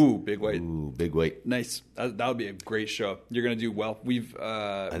 nice. Ooh, Big White. Ooh, Big White. Nice. That would be a great show. You're going to do well.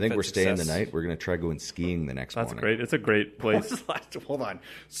 I think we're staying the night. We're going to try going skiing the next That's morning. great. It's a great place. Hold on.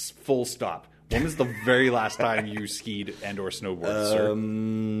 Full stop. When was the very last time you skied and or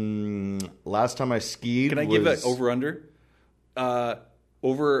snowboarded, sir? Last time I skied Can I give it over-under?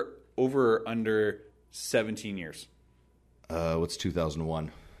 Over under 17 years. What's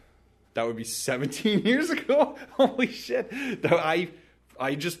 2001? That would be 17 years ago? Holy shit.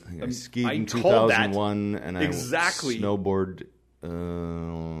 I just... I skied in called that. 2001 and Exactly. I snowboarded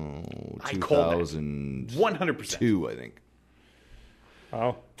I called that. 2002, 100%. I think.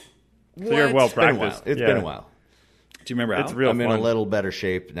 Wow. So What? you're well It's been a while. practiced. It's Yeah. been a while. Do you remember how? It's real I'm in fun. a little better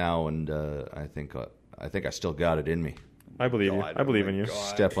shape now, and I think I still got it in me. I believe you. God, I believe oh in my you.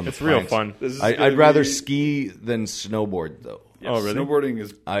 God. Step on the It's real planks. fun. This is I'd gonna rather be- ski than snowboard, though. Yeah, Oh, really? Snowboarding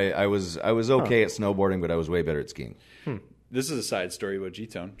is... I was okay at snowboarding, but I was way better at skiing. This is a side story about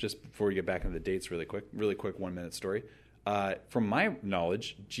G-Tone, just before we get back into the dates really quick 1-minute story. From my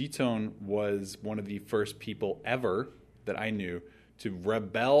knowledge, G-Tone was one of the first people ever that I knew to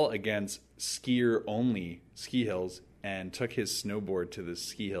rebel against skier-only ski hills and took his snowboard to the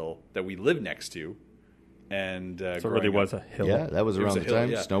ski hill that we lived next to. And So it growing really up- was a hill. Yeah, that was It was around a the hill,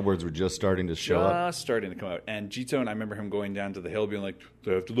 time yeah. snowboards were just starting to show up. Just starting to come out. And G-Tone, I remember him going down to the hill being like,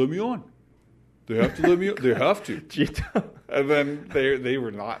 they have to let me on. They have to let me on. They have to. And then they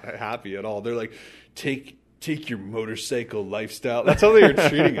were not happy at all. They're like, take your motorcycle lifestyle. That's how they were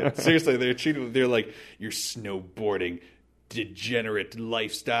treating it. Seriously, they're like, your snowboarding degenerate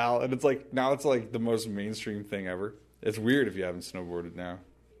lifestyle. And it's like, now it's like the most mainstream thing ever. It's weird if you haven't snowboarded now.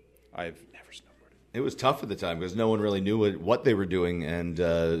 I've never snowboarded. It was tough at the time because no one really knew what they were doing, and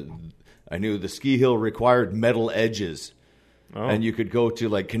I knew the ski hill required metal edges. Oh. And you could go to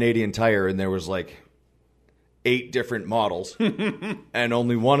like Canadian Tire, and there was like 8 different models, and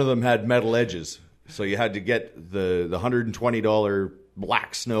only one of them had metal edges. So you had to get the $120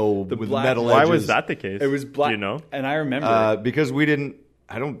 black snow with black- metal Why edges. was that the case? It was black. Do you know? And I remember. Because we didn't.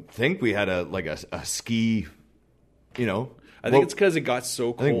 I don't think we had a ski. You know, I think it's because it got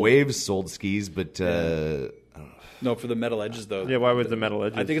so cold. I think Waves sold skis, but No, for the metal edges, though. Yeah, why was the metal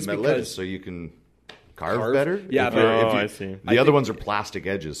edges? I think it's metal because... edges, so you can carve Carve? better. Yeah, If but- you're- Oh, if you- I see. The other ones are plastic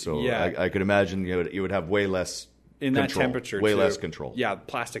edges, so Yeah. I could imagine you would have way less in that control, temperature, way too. less control. Yeah,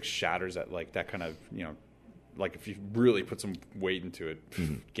 plastic shatters at like that kind of, like if you really put some weight into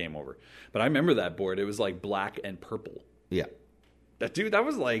it, game over. But I remember that board. It was like black and purple. Yeah. That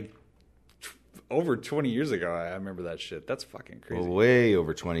was like over 20 years ago. I remember that shit. That's fucking crazy. Way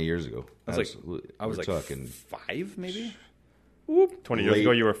over 20 years ago. I was Absolutely. I was We're like talking 5 maybe. 20 years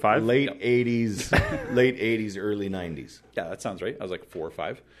ago, you were 5? Late 80s, late 80s, early 90s. Yeah, that sounds right. I was like 4 or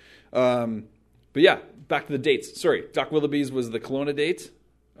 5. But yeah, back to the dates. Sorry, Doc Willoughby's was the Kelowna date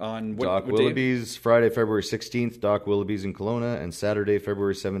on what? Doc what day? Willoughby's, Friday, February 16th, Doc Willoughby's in Kelowna, and Saturday,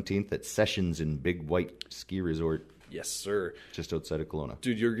 February 17th at Sessions in Big White Ski Resort, Yes, sir. just outside of Kelowna.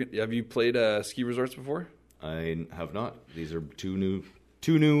 Dude, have you played ski resorts before? I have not. These are 2 new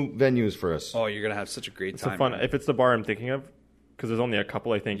 2 new venues for us. Oh, you're gonna have such a great It's time. a fun. man. If it's the bar I'm thinking of, because there's only a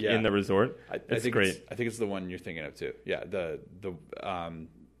couple I think Yeah. in the resort. I It's think great. I think it's the one you're thinking of too. Yeah,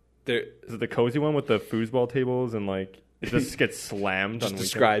 there. Is it the cozy one with the foosball tables and like it just gets slammed Just on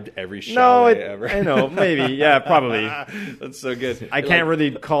weekends? described every No, chalet ever. I know, maybe, yeah, probably. That's so good. I can't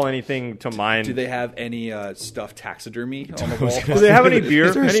really call anything to mind. Do they have any stuffed taxidermy on the wall? Do they have any beer?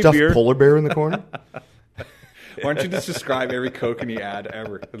 Is there a Any stuffed beer? polar bear in the corner? Why don't you just describe every Kokanee ad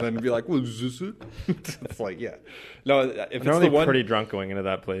ever, and then be like, "Well, is this it?" It's like, yeah, no. If it's They're only the one, pretty drunk going into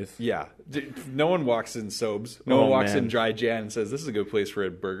that place. yeah. No one walks in Sobes. No Oh, one walks man. in Dry Jan and says, "This is a good place for a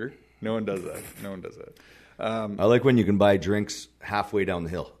burger." No one does that. No one does that. I like when you can buy drinks halfway down the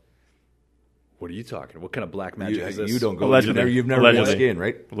hill. What are you talking? What kind of black magic is this? You don't go. Allegedly. You've never been Allegedly. skiing,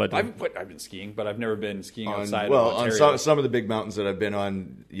 right? Allegedly. I've been skiing, but I've never been skiing outside Well, of on Ontario. some of the big mountains that I've been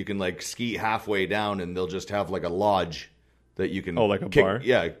on, you can like ski halfway down, and they'll just have like a lodge that you can. Oh, like a kick, bar?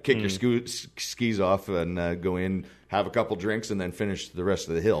 Yeah, kick your skis off and go in, have a couple drinks, and then finish the rest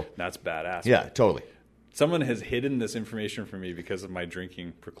of the hill. That's badass. Yeah, totally. Someone has hidden this information from me because of my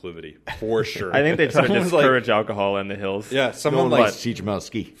drinking proclivity, for sure. I think they try to Someone's discourage alcohol in the hills. Yeah, No someone one like likes to teach them how to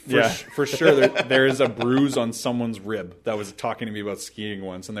ski. for sure there is a bruise on someone's rib that was talking to me about skiing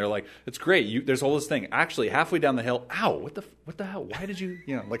once, and they're like, "It's great. There's all this thing. Actually, halfway down the hill, ow! What the hell? Why did you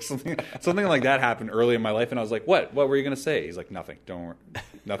like something like that happened early in my life?" And I was like, "What? What were you gonna say?" He's like, "Nothing. Don't worry.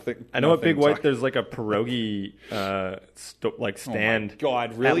 Nothing." I know at nothing. Big White Talk- there's like a pierogi stand.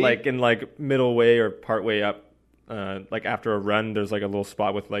 God, really? In like middle way or part way up. Like after a run, there's like a little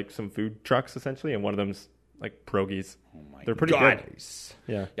spot with like some food trucks essentially, and one of them's like pierogies. They're pretty God. good.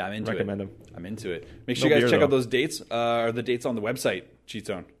 Yeah, Yeah, I'm into recommend it. them. I'm into it. Make sure No you guys beer, check out though. those dates. Are the dates on the website, Cheat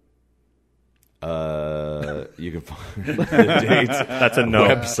Zone? You can find the dates. That's a no.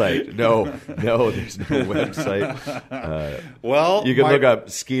 Website. No, there's no website. Well, You can look up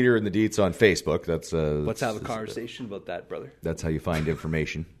Skeeter and the Deets on Facebook. Let's have a conversation about that, brother. That's how you find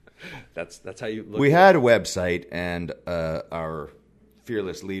information. That's how you look. We had a website, and our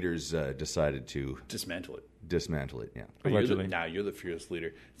fearless leaders decided to dismantle it. dismantle it. Yeah. Allegedly. You're the fearless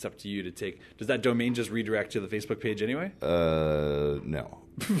leader. It's up to you to take. Does that domain just redirect to the Facebook page anyway? No.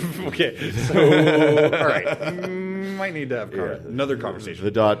 Okay, so all right, might need to have another conversation.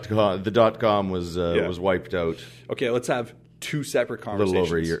 The .com was wiped out Okay, let's have two separate a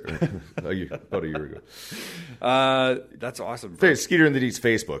conversations. little over about a year ago. That's awesome. Bro. Skeeter and the Deets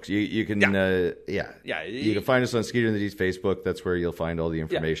Facebook. You can Yeah. You can find us on Skeeter and the Deets Facebook. That's where you'll find all the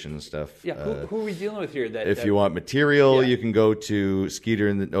information and stuff. Yeah, who are we dealing with here? If you want material, Yeah. you can go to Skeeter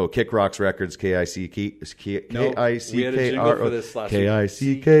and the Kick Rocks Records, No, we had a jingle for this last week.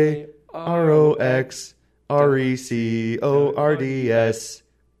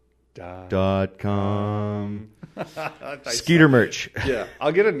 KICKROXRECORDS.com. Skeeter merch. Yeah,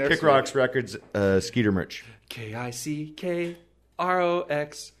 I'll get it next Kick Rocks Records Skeeter merch. I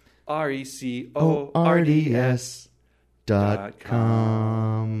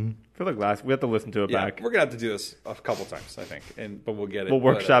KICKROXRECORDS.com. feel like we have to listen to it Yeah, back. we're gonna have to do this a couple times, I think, but we'll get it. We'll But,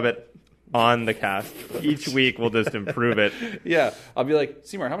 workshop it on the cast. Each week we'll just improve it. Yeah, I'll be like,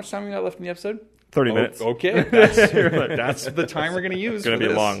 Seymour, how much time we got left in the episode? 30 minutes. Okay, that's the time we're going to use. It's gonna for be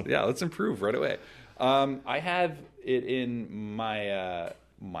this. long. Yeah, let's improve right away. I have it in my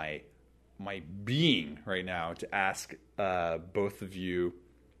my being right now to ask both of you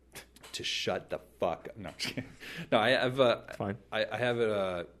to shut the fuck up. No, I'm just kidding. No, I have fine. I have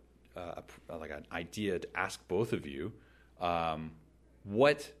like an idea to ask both of you.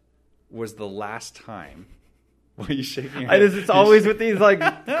 What was the last time? Why are you shaking your head? It's always with these like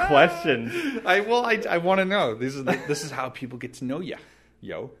questions. I want to know. This is how people get to know you,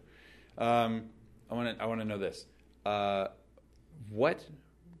 yo. I want to know this. What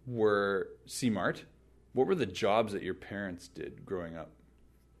were CMART? What were the jobs that your parents did growing up?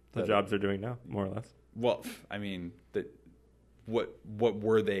 The jobs they're doing now, more or less. Well, I mean, what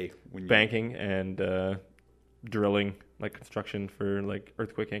were they when you Banking and drilling, like construction for like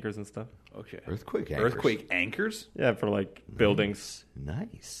earthquake anchors and stuff. Okay. Earthquake anchors. Earthquake anchors? Yeah, for like buildings.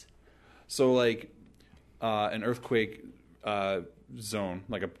 Nice. So like an earthquake zone,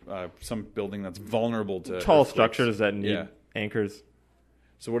 like some building that's vulnerable to Tall earthquakes. structures that need Yeah. anchors.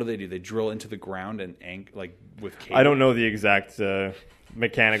 So what do? They drill into the ground and like with cable? I don't know the exact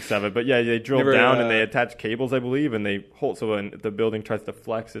mechanics of it, but yeah, they drill Never, down and they attach cables, I believe, and they hold. So when the building tries to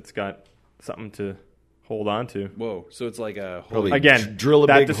flex, it's got something to hold on to. Whoa! So it's like a Probably Again, drill a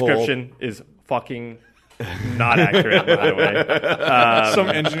that big description is fucking not accurate, by the way. Some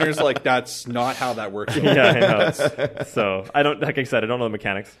engineers are like, that's not how that works. Yeah, I know. So I don't, like I said, I don't know the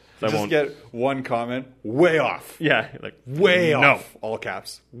mechanics. So I Just won't. get one comment, way off. Yeah, like Way no. off. All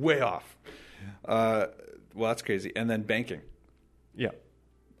caps. Way off. Well, that's crazy. And then banking. Yeah.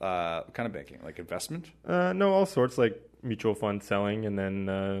 What kind of banking? Like investment? No, all sorts, like mutual fund selling, and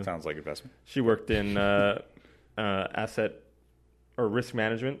then Sounds like investment. she worked in asset or risk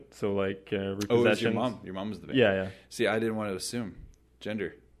management, so like repossessions. Oh, it was your mom. Your mom was the bank. Yeah, yeah. See, I didn't want to assume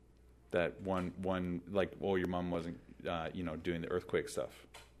gender. That one, like, well, your mom wasn't, doing the earthquake stuff.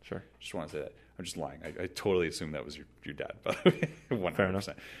 Sure. Just want to say that. I'm just lying. I totally assumed that was your dad, by the way. 100%. Fair enough.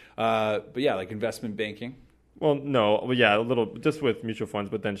 But yeah, like investment banking. Well, no, well, yeah, a little just with mutual funds,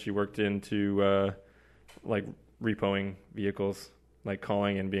 but then she worked into like repoing vehicles, like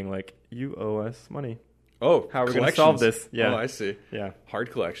calling and being like, "You owe us money. Oh, How are we going to solve collections. this?" Yeah. Oh, I see. Yeah,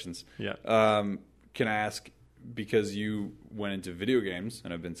 Hard collections. yeah. Can I ask, because you went into video games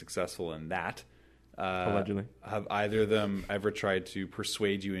and have been successful in that, Allegedly. have either of them ever tried to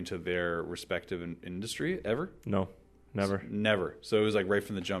persuade you into their respective industry ever? No, never. Never. So it was like right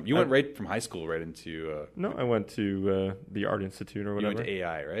from the jump. You went right from high school right into No, I went to the Art Institute or you whatever. went to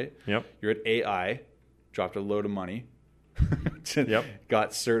AI, right? Yep. You're at AI, dropped a load of money. Yep.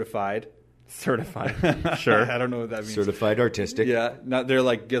 Got certified. Certified. Sure. I don't know what that means. Certified artistic. Yeah. Now they're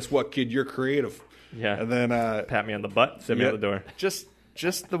like, guess what, kid? You're creative. Yeah. And then Pat me on the butt, send me out the door.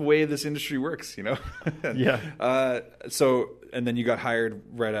 Just the way this industry works, you know. Yeah. So and then you got hired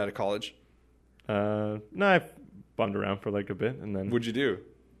right out of college. No, I bummed around for like a bit, and then What'd you do?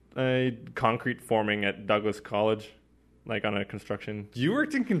 I concrete forming at Douglas College, like on a construction. You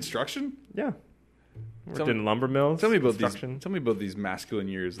worked in construction. Yeah. Worked Tell- in lumber mills. Tell me about construction. these. Tell me about these masculine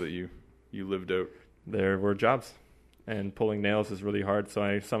years that you lived out. There were jobs, and pulling nails is really hard. So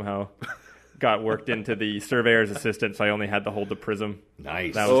I somehow got worked into the surveyor's assistant. So I only had to hold the prism.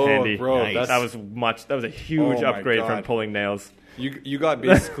 Nice. That was Oh, handy. bro, Nice. that's- That was a huge Oh my upgrade from God. pulling nails. You got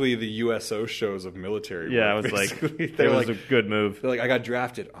basically the USO shows of military. Yeah, work, it was like basically. it They're was like, a good move. they're like, I got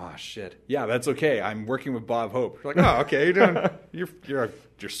drafted. Oh shit. Yeah, that's okay. I'm working with Bob Hope. You're like, oh, okay. You're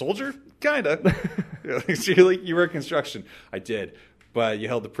a soldier, kinda. So you're like, you were in construction. I did, but you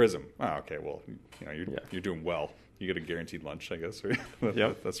held the prism. Oh, okay. Well, you're doing well. You get a guaranteed lunch, I guess. Right?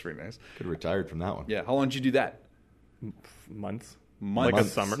 Yep. That's pretty nice. Could have retired from that one. Yeah. How long did you do that? Months. Months. Like a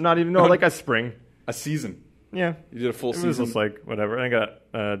summer. Not even, no, like a spring. A season. Yeah. You did a full It was season. just like whatever. I got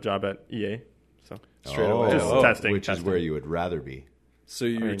a job at EA. So Straight Oh, away. Just Oh. testing. which is where you would rather be. So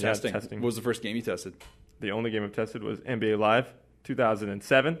you were mean, yeah, testing. testing. What was the first game you tested? The only game I've tested was NBA Live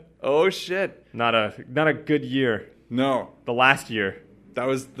 2007. Oh shit. Not a good year. No, The last year. that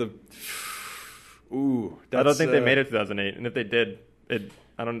was the. Ooh, I don't think they made it 2008. And if they did,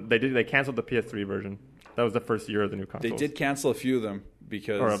 they canceled the PS3 version. That was the first year of the new They consoles. did cancel a few of them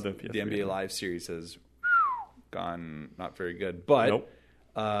because Or of the the PS3, NBA yeah. Live series has gone not very good. But Nope.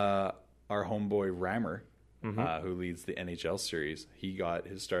 our homeboy Rammer, Mm-hmm. who leads the NHL series, he got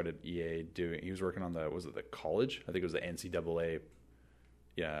his start at EA He was working on the college? I think it was the NCAA.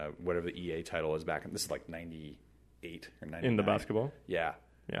 Yeah, whatever the EA title was back in. This is like 98 or 99. In the basketball. Yeah.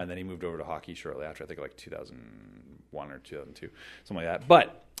 Yeah. And then he moved over to hockey shortly after. I think like 2001 or 2002, something like that.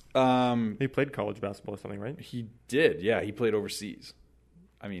 But He played college basketball or something, right? he did. Yeah, he played overseas.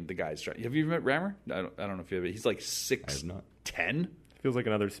 I mean, the guy's trying. Have you met Rammer? I don't know if you have. He's like I have not. 6'10". Feels like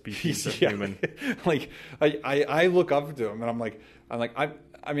another species of Yeah. human. Like I look up to him and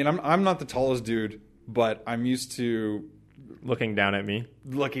I'm not the tallest dude, but I'm used to Looking down at me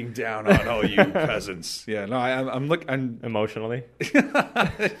looking down on all you peasants. Yeah, no, I'm emotionally.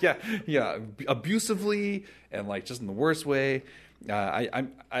 yeah, abusively and like just in the worst way.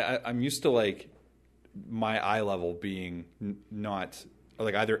 I'm used to like my eye level being not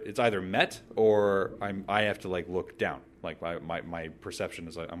like it's either met or I have to like look down. Like my perception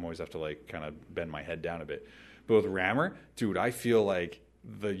is I'm always have to like kind of bend my head down a bit. But with Rammer, dude, I feel like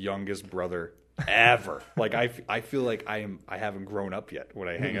the youngest brother ever. Like I feel like I haven't grown up yet when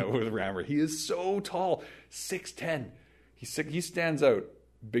I hang out with Rammer. He is so tall, 6'10". He stands out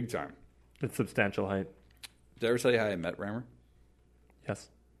big time. It's substantial height. Did I ever tell you how I met Rammer? Yes.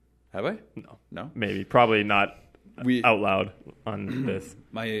 Have I? No. No. Maybe. Probably not We out loud on this.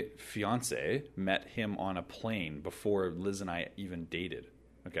 My fiance met him on a plane before Liz and I even dated.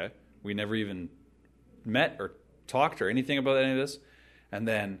 Okay, we never even met or talked or anything about any of this, and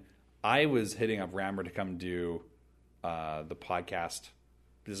then I was hitting up Rammer to come do the podcast.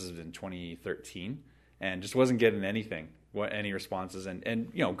 This is in 2013, and just wasn't getting any responses.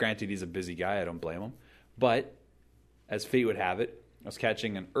 And granted, he's a busy guy. I don't blame him. But as fate would have it, I was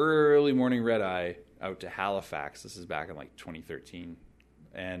catching an early morning red eye out to Halifax. This is back in like 2013,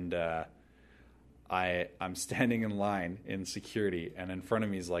 and I'm standing in line in security, and in front of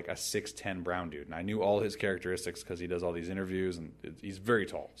me is like a 6'10" brown dude, and I knew all his characteristics because he does all these interviews, and he's very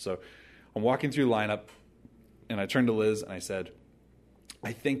tall. So I'm walking through the lineup, and I turned to Liz and I said,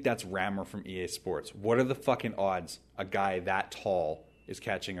 I think that's Rammer from EA Sports. What are the fucking odds a guy that tall is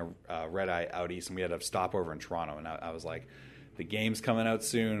catching a red-eye out east? And we had a stopover in Toronto, and I was like, the game's coming out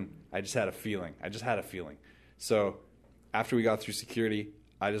soon. I just had a feeling. So after we got through security,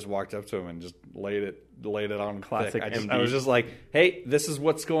 I just walked up to him and just laid it on Classic thick. MD. I was just like, hey, this is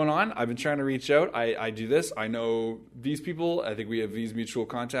what's going on. I've been trying to reach out. I do this. I know these people. I think we have these mutual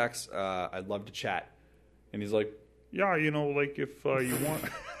contacts. I'd love to chat. And he's like, yeah, like if you want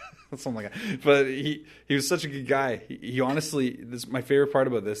something like that. But he was such a good guy. He honestly, my favorite part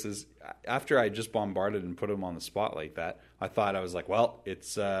about this is after I just bombarded and put him on the spot like that, I thought, I was like, well,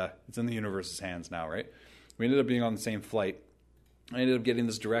 it's in the universe's hands now, right? We ended up being on the same flight. I ended up getting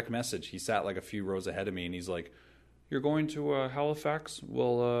this direct message. He sat like a few rows ahead of me, and he's like, you're going to Halifax?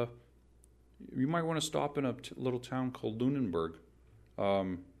 Well, you might want to stop in a little town called Lunenburg.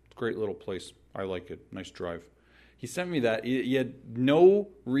 Great little place. I like it. Nice drive. He sent me that. He had no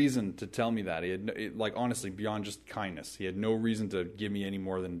reason to tell me that. He had, honestly, beyond just kindness. He had no reason to give me any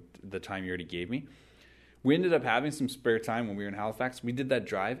more than the time he already gave me. We ended up having some spare time when we were in Halifax. We did that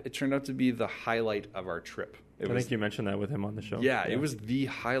drive. It turned out to be the highlight of our trip. I think you mentioned that with him on the show. Yeah, it was the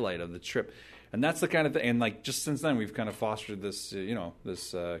highlight of the trip. And that's the kind of thing. And just since then, we've kind of fostered this,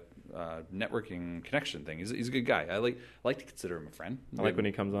 this networking connection thing. He's a good guy. I like to consider him a friend. I like when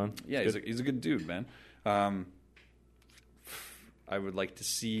he comes on. Yeah, he's a good dude, man. I would like to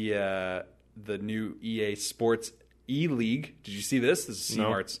see the new EA Sports E-League. Did you see this? This is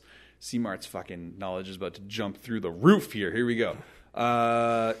C-Mart's. No. C-Mart's fucking knowledge is about to jump through the roof here. Here we go.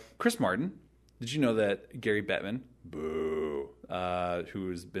 Chris Martin. Did you know that Gary Bettman,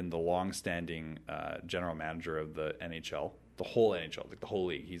 who's been the long-standing general manager of the NHL, the whole NHL, like the whole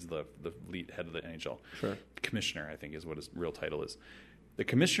league, he's the lead head of the NHL. Sure. Commissioner, I think, is what his real title is. The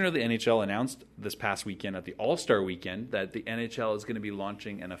commissioner of the NHL announced this past weekend at the All-Star Weekend that the NHL is going to be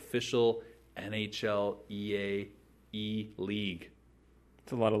launching an official NHL EA E-League.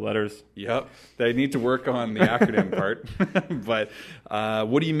 It's a lot of letters. Yep. They need to work on the acronym part. But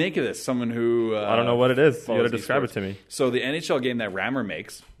what do you make of this? Someone who... I don't know what it is. You got to describe it to me. So the NHL game that Rammer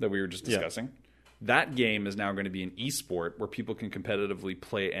makes, that we were just discussing, that game is now going to be an e-sport where people can competitively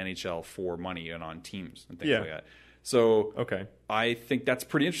play NHL for money and on teams and things like that. So I think that's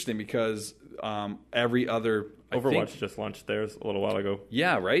pretty interesting because every other... Overwatch just launched theirs a little while ago.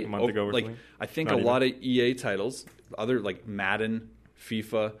 Yeah, right? A month ago or something. I think a lot of EA titles, other like Madden,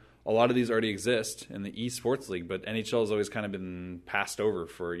 FIFA, a lot of these already exist in the esports league, but NHL has always kind of been passed over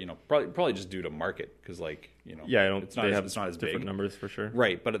for, probably just due to market because it's not as different big numbers for sure.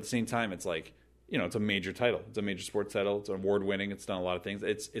 Right, but at the same time, it's like, it's a major title. It's a major sports title. It's award winning. It's done a lot of things.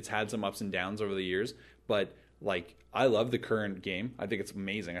 It's had some ups and downs over the years, but I love the current game. I think it's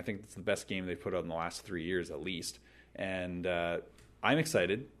amazing. I think it's the best game they've put out in the last 3 years at least, and I'm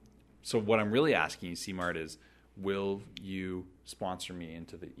excited. So what I'm really asking you, C-Mart, is will you sponsor me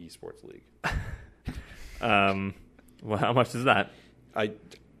into the esports league? Well, how much is that?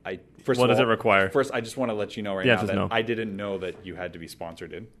 First what of does all, it require? First, I just want to let you know now that I didn't know that you had to be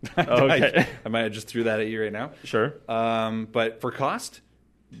sponsored in. Okay. I might have just threw that at you right now. Sure. But for cost,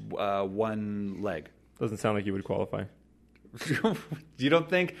 one leg. Doesn't sound like you would qualify. You don't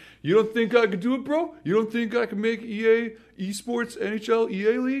think I could do it, bro? You don't think I can make EA Esports NHL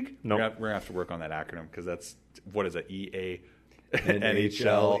EA League? No. We're gonna have to work on that acronym because that's what is it? EA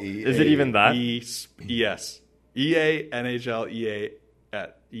NHL. Is it even that? ES. EA NHL EA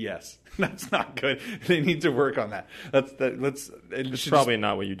ES. That's not good. They need to work on that. It's probably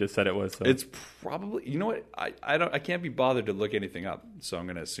not what you just said it was. So. It's probably, you know what? I can't be bothered to look anything up, so I'm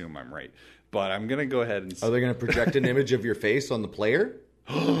gonna assume I'm right. But I'm gonna go ahead and. Are they gonna project an image of your face on the player?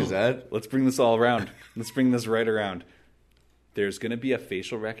 Is that? Let's bring this all around. Let's bring this right around. There's gonna be a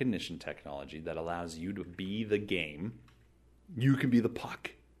facial recognition technology that allows you to be the game. You can be the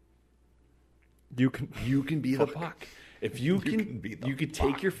puck. You can be the puck. If you could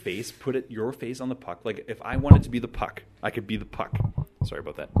take your face, put your face on the puck. Like if I wanted to be the puck, I could be the puck. Sorry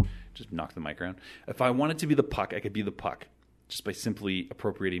about that. Just knocked the mic around. If I wanted to be the puck, I could be the puck just by simply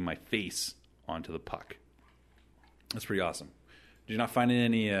appropriating my face onto the puck. That's pretty awesome. Did you not find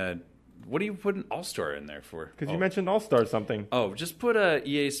any? What do you put an All-Star in there for? Because you mentioned All-Star something. Oh, just put a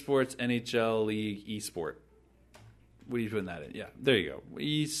EA Sports NHL League eSport. What are you putting that in? Yeah, there you go.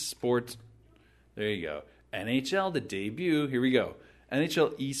 eSports. There you go. NHL, the debut. Here we go.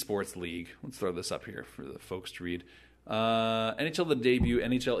 NHL Esports League. Let's throw this up here for the folks to read. NHL the debut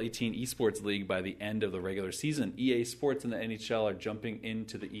NHL 18 Esports League by the end of the regular season. EA Sports and the NHL are jumping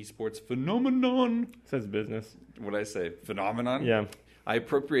into the esports phenomenon. Says business. What did I say? Phenomenon? Yeah. I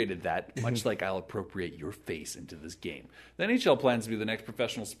appropriated that, much like I'll appropriate your face into this game. The NHL plans to be the next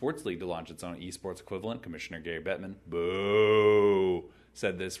professional sports league to launch its own esports equivalent. Commissioner Gary Bettman, boo,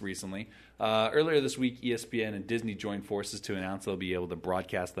 said this recently. Earlier this week, ESPN and Disney joined forces to announce they'll be able to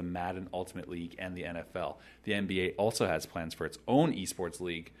broadcast the Madden Ultimate League and the NFL. The NBA also has plans for its own esports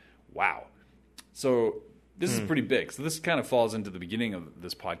league. Wow. So this is pretty big. So this kind of falls into the beginning of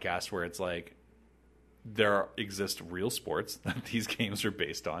this podcast where it's like, there exist real sports that these games are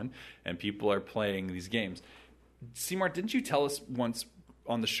based on, and people are playing these games. C-Mart, didn't you tell us once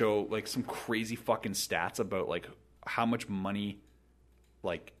on the show like some crazy fucking stats about like how much money,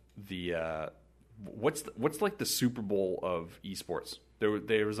 like the what's like the Super Bowl of esports?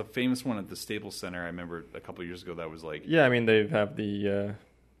 There was a famous one at the Staples Center. I remember a couple of years ago that was like, yeah. I mean, they have the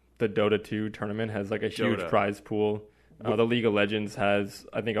Dota 2 tournament has like a huge prize pool. The League of Legends has,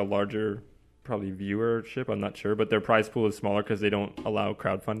 I think, a larger probably viewership. I'm not sure, but their prize pool is smaller because they don't allow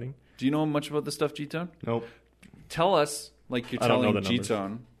crowdfunding. Do you know much about this stuff, G-Tone? Nope. Tell us, like you're telling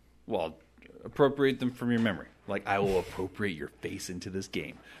G-Tone. Well, appropriate them from your memory. Like, I will appropriate your face into this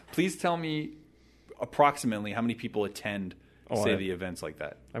game. Please tell me approximately how many people attend, the events like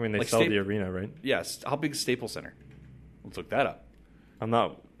that. I mean, they like sell the arena, right? Yes. How big is Staples Center? Let's look that up. I'm not.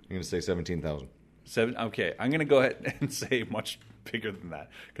 I'm going to say 17,000. Okay, I'm going to go ahead and say much bigger than that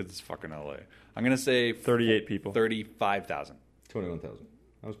because it's fucking LA. I'm going to say 38 people. 35,000. 21,000.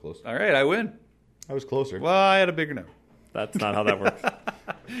 I was close. All right, I win. I was closer. Well, I had a bigger number. That's not how that works.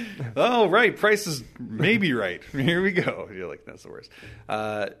 Oh, right. Price is maybe right. Here we go. You're like, that's the worst.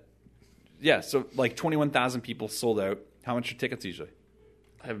 Yeah, so like 21,000 people sold out. How much are tickets usually?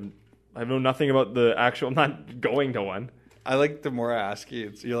 I know nothing about the actual. I'm not going to one. I like the more I ask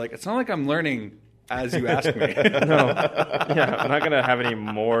you, you're like, it's not like I'm learning as you ask me. No. Yeah, I'm not going to have any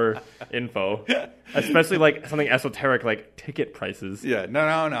more info. Especially like something esoteric like ticket prices. Yeah,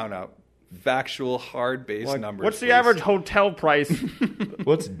 no. Factual, hard-based numbers. What's the average hotel price?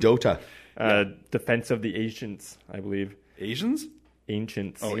 What's Dota? Defense of the Ancients, I believe. Asians?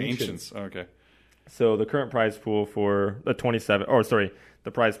 Ancients. Oh, Ancients. Oh, okay. So the current prize pool for the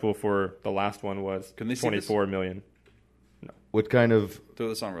the prize pool for the last one was 24 million. No. What kind of Throw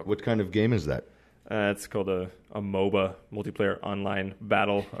this on real quick. What kind of game is that? It's called a MOBA, multiplayer online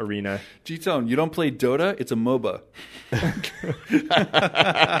battle arena. G-Tone, you don't play Dota, it's a MOBA.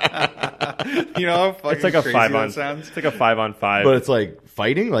 You know how fucking It's like a crazy 5 that on. sounds? It's like a 5-on-5. But it's like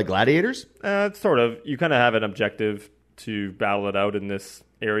fighting, like gladiators? It's sort of. You kind of have an objective to battle it out in this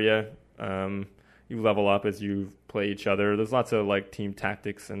area. You level up as you play each other. There's lots of like team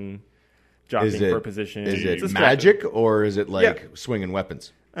tactics and jockeying for position. Is It's a it strategy. magic or is it like swinging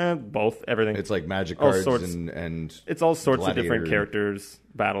weapons? Both, everything. It's like magic All cards sorts. and It's all sorts of gladiator. different characters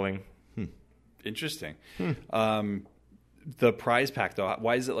battling. Interesting. The prize pack, though,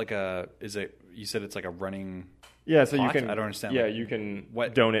 why is it like you said it's like a running... Yeah, so pot? you can. I don't understand. Yeah, Like, you can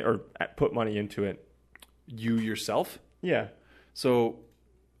what- donate or put money into it. You yourself? Yeah, So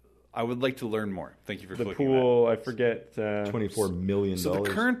I would like to learn more. Thank you for the clicking pool. I forget. $24 million. that. So the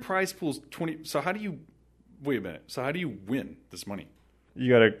current prize pool is 20... So how do you... Wait a minute. So how do you win this money? You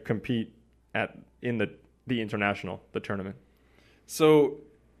got to compete in the international, the tournament. So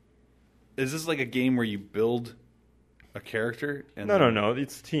is this like a game where you build a character? And No.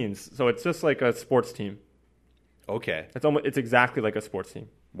 It's teams. So it's just like a sports team. Okay. It's exactly like a sports team.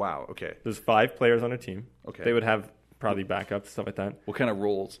 Wow. Okay. There's 5 players on a team. Okay. They would have probably backups, stuff like that. What kind of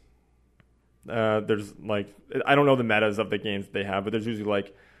roles? There's like, I don't know the metas of the games they have, but there's usually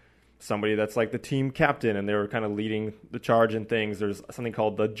like somebody that's like the team captain and they're kind of leading the charge and things. There's something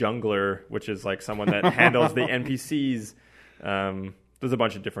called the jungler, which is like someone that handles the NPCs. There's a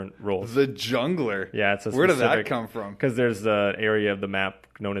bunch of different roles. The jungler. Yeah, it's a Where did that specific- come from? Because there's an area of the map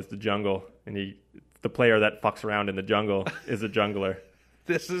known as the jungle, and the player that fucks around in the jungle is a jungler.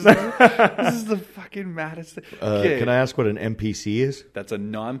 This is the fucking maddest thing. Okay. Can I ask what an NPC is? That's a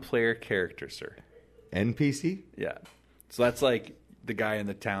non-player character, sir. NPC? Yeah. So that's like the guy in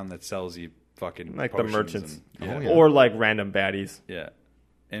the town that sells you fucking Like the potions merchants. and- Oh, yeah. Or like random baddies. Yeah.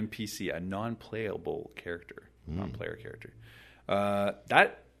 NPC, a non-playable character. Non-player character. By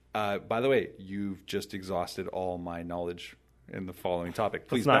the way, you've just exhausted all my knowledge in the following topic.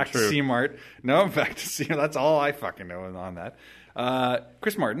 Please, not back true. to C-Mart. No, back to C-Mart. That's all I fucking know on that.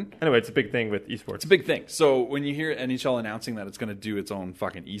 Chris Martin. Anyway, it's a big thing with esports. It's a big thing. So when you hear NHL announcing that it's going to do its own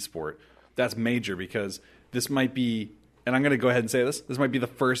fucking esport, that's major because this might be and I'm going to go ahead and say this might be the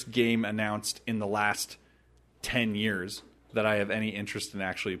first game announced in the last 10 years that I have any interest in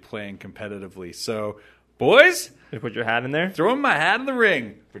actually playing competitively. So, boys, You put your hat in there. throwing my hat in the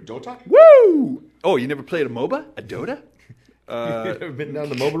ring. For Dota? Woo! Oh, you never played a MOBA? A Dota? You ever been down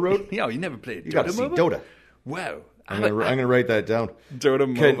the MOBA road? No, you never played a You got to Dota see MOBA? Dota. Wow. I'm gonna write that down. Dota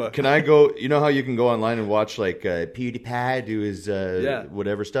MOBA. Can I go? You know how you can go online and watch like PewDiePie do his Yeah.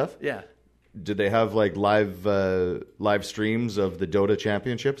 whatever stuff? Yeah. Did they have like live streams of the Dota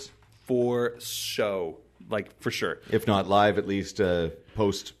championships? For show. Like, for sure. If not live, at least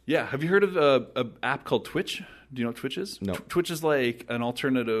post. Yeah. Have you heard of an app called Twitch? Do you know what Twitch is? No. Twitch is like an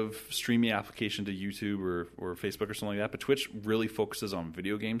alternative streaming application to YouTube or Facebook or something like that. But Twitch really focuses on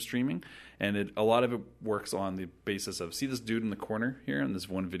video game streaming. And a lot of it works on the basis of, see this dude in the corner here in this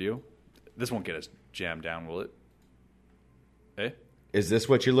one video? This won't get us jammed down, will it? Eh? Is this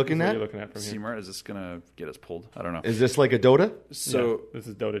what you're looking What at? are you looking at from here? CMAR, is this going to get us pulled? I don't know. Is this like a Dota? So Yeah, this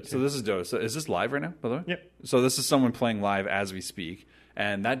is Dota 2. So this is Dota. So is this live right now, by the way? Yep. So this is someone playing live as we speak.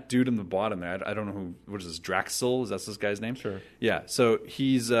 And that dude in the bottom there, I don't know who, what is this, Draxel? Is that this guy's name? Sure. Yeah. So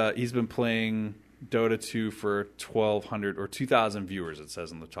he's been playing Dota 2 for 1,200 or 2,000 viewers, it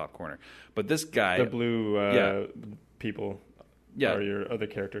says in the top corner. But this guy, The blue Yeah. people Yeah. are your other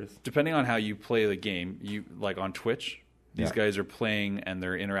characters. depending on how you play the game, you like on Twitch, these Yeah. guys are playing and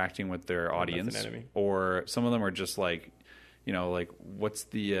they're interacting with their audience, an enemy. or some of them are just like, like what's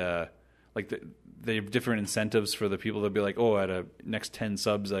the they have different incentives for the people. They'll be like, oh, at a next 10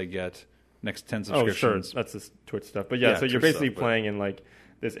 subs I get next 10 Oh, sure. subscriptions. That's just Twitch stuff. But yeah, Yeah, so you're Twitch basically stuff, but- playing in like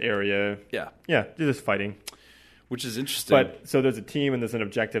this area. Yeah, Yeah, you're just fighting. which is interesting. But so there's a team and there's an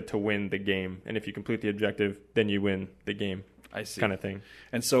objective to win the game. And if you complete the objective, then you win the game I see. kind of thing.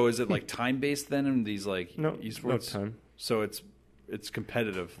 And so is it like time based then in these like No, esports? no time. So it's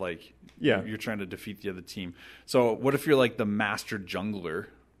competitive. Like Yeah. you're trying to defeat the other team. So what if you're like the master jungler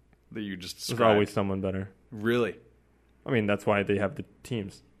that you just There's described? always someone better. Really? I mean, that's why they have the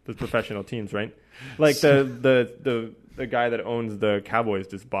teams, the professional teams, right? Like the guy that owns the Cowboys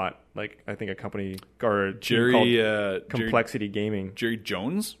just bought, like, I think a company or a team called Complexity Gaming. Jerry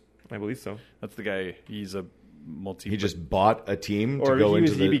Jones. I believe so. That's the guy. He's a He just bought a team to Or go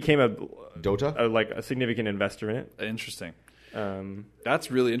into he the became Dota. a significant investor in it. interesting. Um,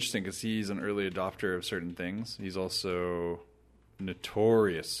 That's really interesting because he's an early adopter of certain things. He's also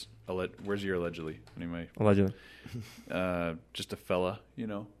notorious. Where's your allegedly? Anyway, allegedly. just a fella,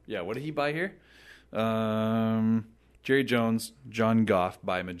 Yeah, what did he buy here? Jerry Jones, John Goff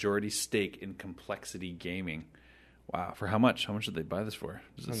buy majority stake in Complexity Gaming. Wow, for how much? How much did they buy this for?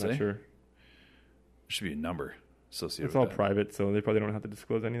 Does it I'm say? not sure. There should be a number associated It's with all that. private, so they probably don't have to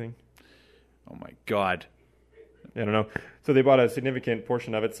disclose anything. Oh my God. I don't know. So they bought a significant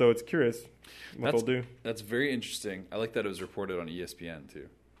portion of it, so it's curious what they'll do. That's very interesting. I like that it was reported on ESPN too.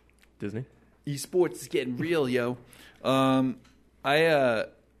 Disney? Esports is getting real, yo. I'm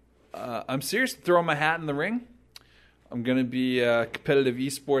serious. Throwing my hat in the ring. I'm gonna be a competitive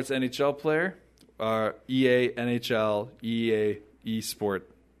esports NHL player. EA NHL EA esport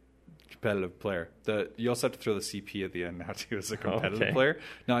competitive player. You also have to throw the CP at the end now too as a competitive Okay. player,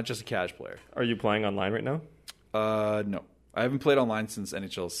 not just a cash player. Are you playing online right now? No, I haven't played online since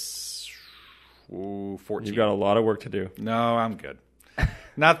NHL 14. You've got a lot of work to do. No, I'm good.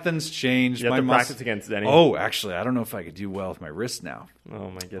 Nothing's changed. You have My to mus- practice against Denny. Oh, actually, I don't know if I could do well with my wrist now. Oh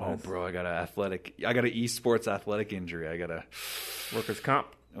my Oh, goodness. bro, I got an esports athletic injury. I got a. Workers' comp.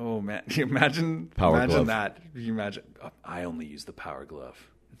 Oh man, imagine Power glove. that. You imagine. I only use the power glove.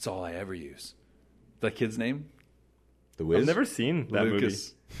 It's all I ever use. That kid's name? The Wiz. I've never seen that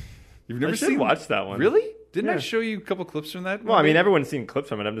Lucas. movie. You've never I should seen watch that one. Really? Didn't I Yeah. show you a couple clips from that? Well, I mean, movie? everyone's seen clips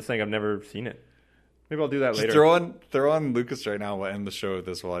from it. I'm just saying I've never seen it. Maybe I'll do that Just later. throw on Lucas right now. We'll end the show with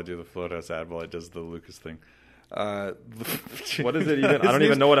this while I do the Floathouse ad while it does the Lucas thing. What is it even? I don't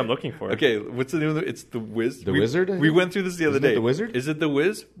even know what I'm looking for. Okay, what's the name of it? It's the Wiz. The Wizard, I We think? went through this the other Isn't it day. The Wizard? Is it the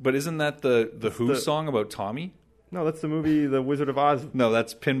Wiz? But isn't that the Who the- song about Tommy? No, that's the movie The Wizard of Oz. No,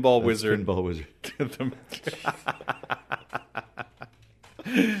 that's Pinball Wizard. Pinball Wizard.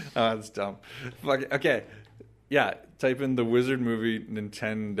 Oh, that's dumb. Fuck it. Okay, yeah. Type in the Wizard movie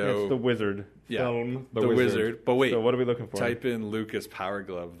Nintendo. It's The Wizard. Yeah, Film. the Wizard. But wait, So what are we looking for? type in Lucas Power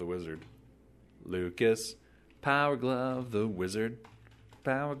Glove the Wizard. Lucas Power Glove the Wizard.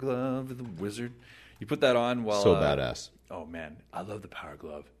 Power Glove the Wizard. You put that on while So badass. Oh man, I love the Power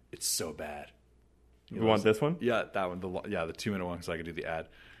Glove. It's so bad. You want this one? Yeah, that one. The 2-minute one, because I could do the ad.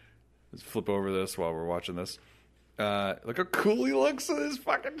 Let's flip over this while we're watching this. Look how cool he looks with his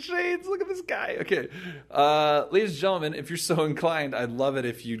fucking shades. Look at this guy. Okay. Ladies and gentlemen, if you're so inclined, I'd love it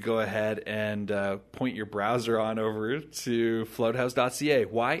if you'd go ahead and point your browser on over to floathouse.ca.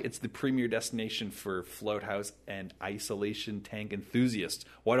 Why? It's the premier destination for floathouse and isolation tank enthusiasts.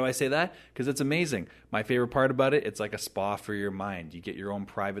 Why do I say that? Because it's amazing. My favorite part about it, it's like a spa for your mind. You get your own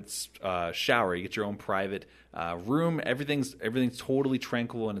private shower. You get your own private room. Everything's totally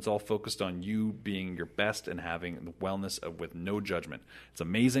tranquil, and it's all focused on you being your best and having the wellness with no judgment. It's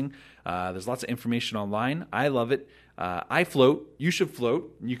amazing. There's lots of information online. I love it. I float. You should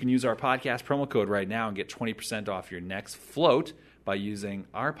float. You can use our podcast promo code right now and get 20% off your next float by using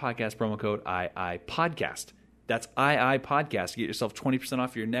our podcast promo code II Podcast. That's II Podcast. Get yourself 20%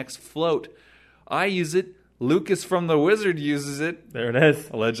 off your next float. I use it. Lucas from The Wizard uses it. There it is.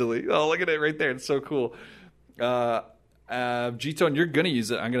 Allegedly. Oh, look at it right there. It's so cool. G-Tone, you're going to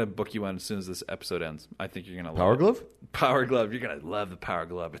use it. I'm going to book you on as soon as this episode ends. I think you're going to love Power it. Glove? Power Glove. You're going to love the Power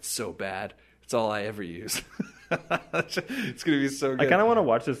Glove. It's so bad. It's all I ever use. It's going to be so good. I kind of want to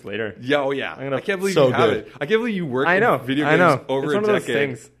watch this later. Yeah, oh yeah. I can't believe So you have good. it. I can't believe you work I know. in video I games know. over It's a one of those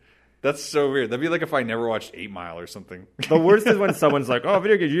decade. things. That's so weird. That'd be like if I never watched 8 Mile or something. The worst is when someone's like, "Oh,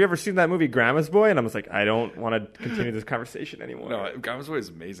 video games. You ever seen that movie Grandma's Boy?" And I'm just like, I don't want to continue this conversation anymore. No, Grandma's Boy is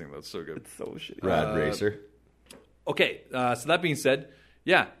amazing. That's so good. It's so shitty. Rad Racer. Okay, so that being said,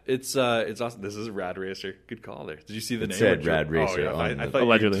 yeah, it's awesome. This is Rad Racer. Good call there. Did you see the It name? said Rad Racer Oh, yeah. on I the thought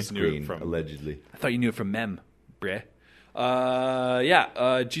Allegedly. you just knew it Green, from. allegedly. I thought you knew it from Mem, bruh.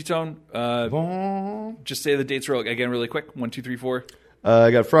 G-Tone, just say the dates again really quick. 1, 2, 3, 4.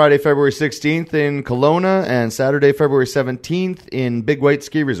 I got Friday, February 16th in Kelowna and Saturday, February 17th in Big White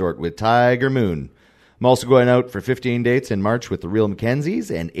Ski Resort with Tiger Moon. I'm also going out for 15 dates in March with the Real Mackenzies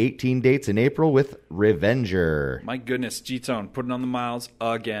and 18 dates in April with Revenger. My goodness, G-Tone, putting on the miles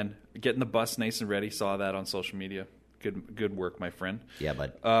again. Getting the bus nice and ready. Saw that on social media. Good work, my friend. Yeah,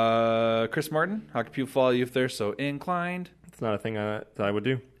 bud. Chris Martin, how can people follow you if they're so inclined? It's not a thing that I would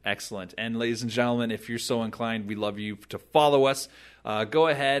do. Excellent. And ladies and gentlemen, if you're so inclined, we love you to follow us. Go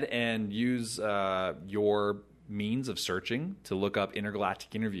ahead and use your means of searching to look up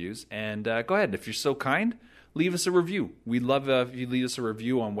Intergalactic Interviews. And go ahead, if you're so kind, leave us a review. We'd love if you leave us a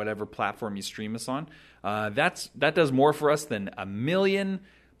review on whatever platform you stream us on. That does more for us than 1 million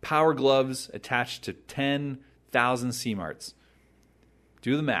Power Gloves attached to 10,000 C-Marts.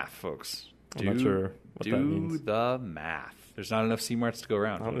 Do the math, folks. I'm not sure what that means. Do the math. There's not enough C-Marts to go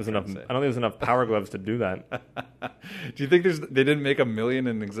around. I don't think there's enough Power Gloves to do that. Do you think they didn't make 1 million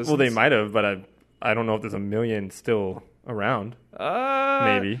in existence? Well, they might have, but I don't know if there's 1 million still around.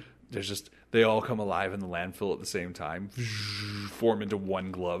 Maybe. They all come alive in the landfill at the same time, form into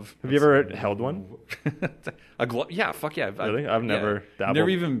one glove. Have you ever held one? A glove? Yeah, fuck yeah. Really? I've never dabbled. Never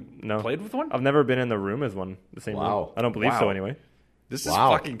even played with one? I've never been in the room as one. The same Wow. room. I don't believe so anyway. This is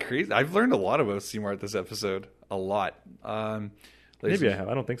Wow. fucking crazy. I've learned a lot about C-Mart this episode. A lot. Maybe I have.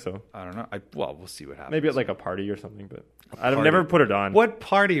 I don't think so. I don't know. We'll see what happens. Maybe at like a party or something, but I've never put it on. What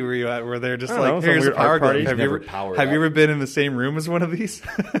party were you at where they're just I don't know, like, some here's a weird power art glove. party. Have you Never ever powered have you up. ever been in the same room as one of these?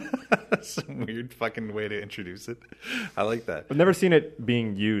 Some weird fucking way to introduce it. I like that. I've never seen it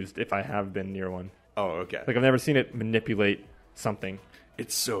being used if I have been near one. Oh, okay. Like I've never seen it manipulate something.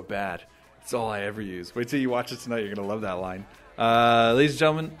 It's so bad. It's all I ever use. Wait till you watch it tonight. You're going to love that line. Ladies and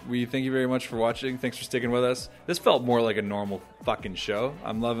gentlemen, we thank you very much for watching. Thanks for sticking with us. This felt more like a normal fucking show.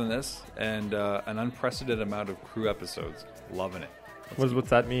 I'm loving this. And an unprecedented amount of crew episodes. Loving it. What's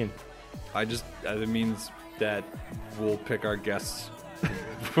that mean? It means that we'll pick our guests.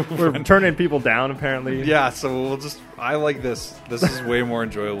 We're turning people down apparently. Yeah, so I like this. This is way more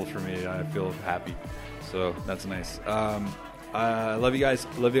enjoyable for me. I feel happy. So that's nice. I love you guys.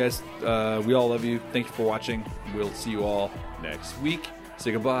 We all love you. Thank you for watching. We'll see you all next week.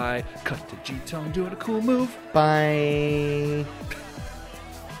 Say goodbye. Cut to G-Tone doing a cool move. Bye.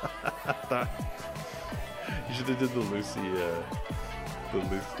 You should have did the Lucy. Yeah.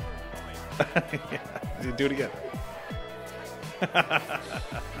 Do it again. Is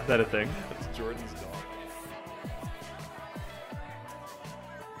that a thing? That's Jordan's dog.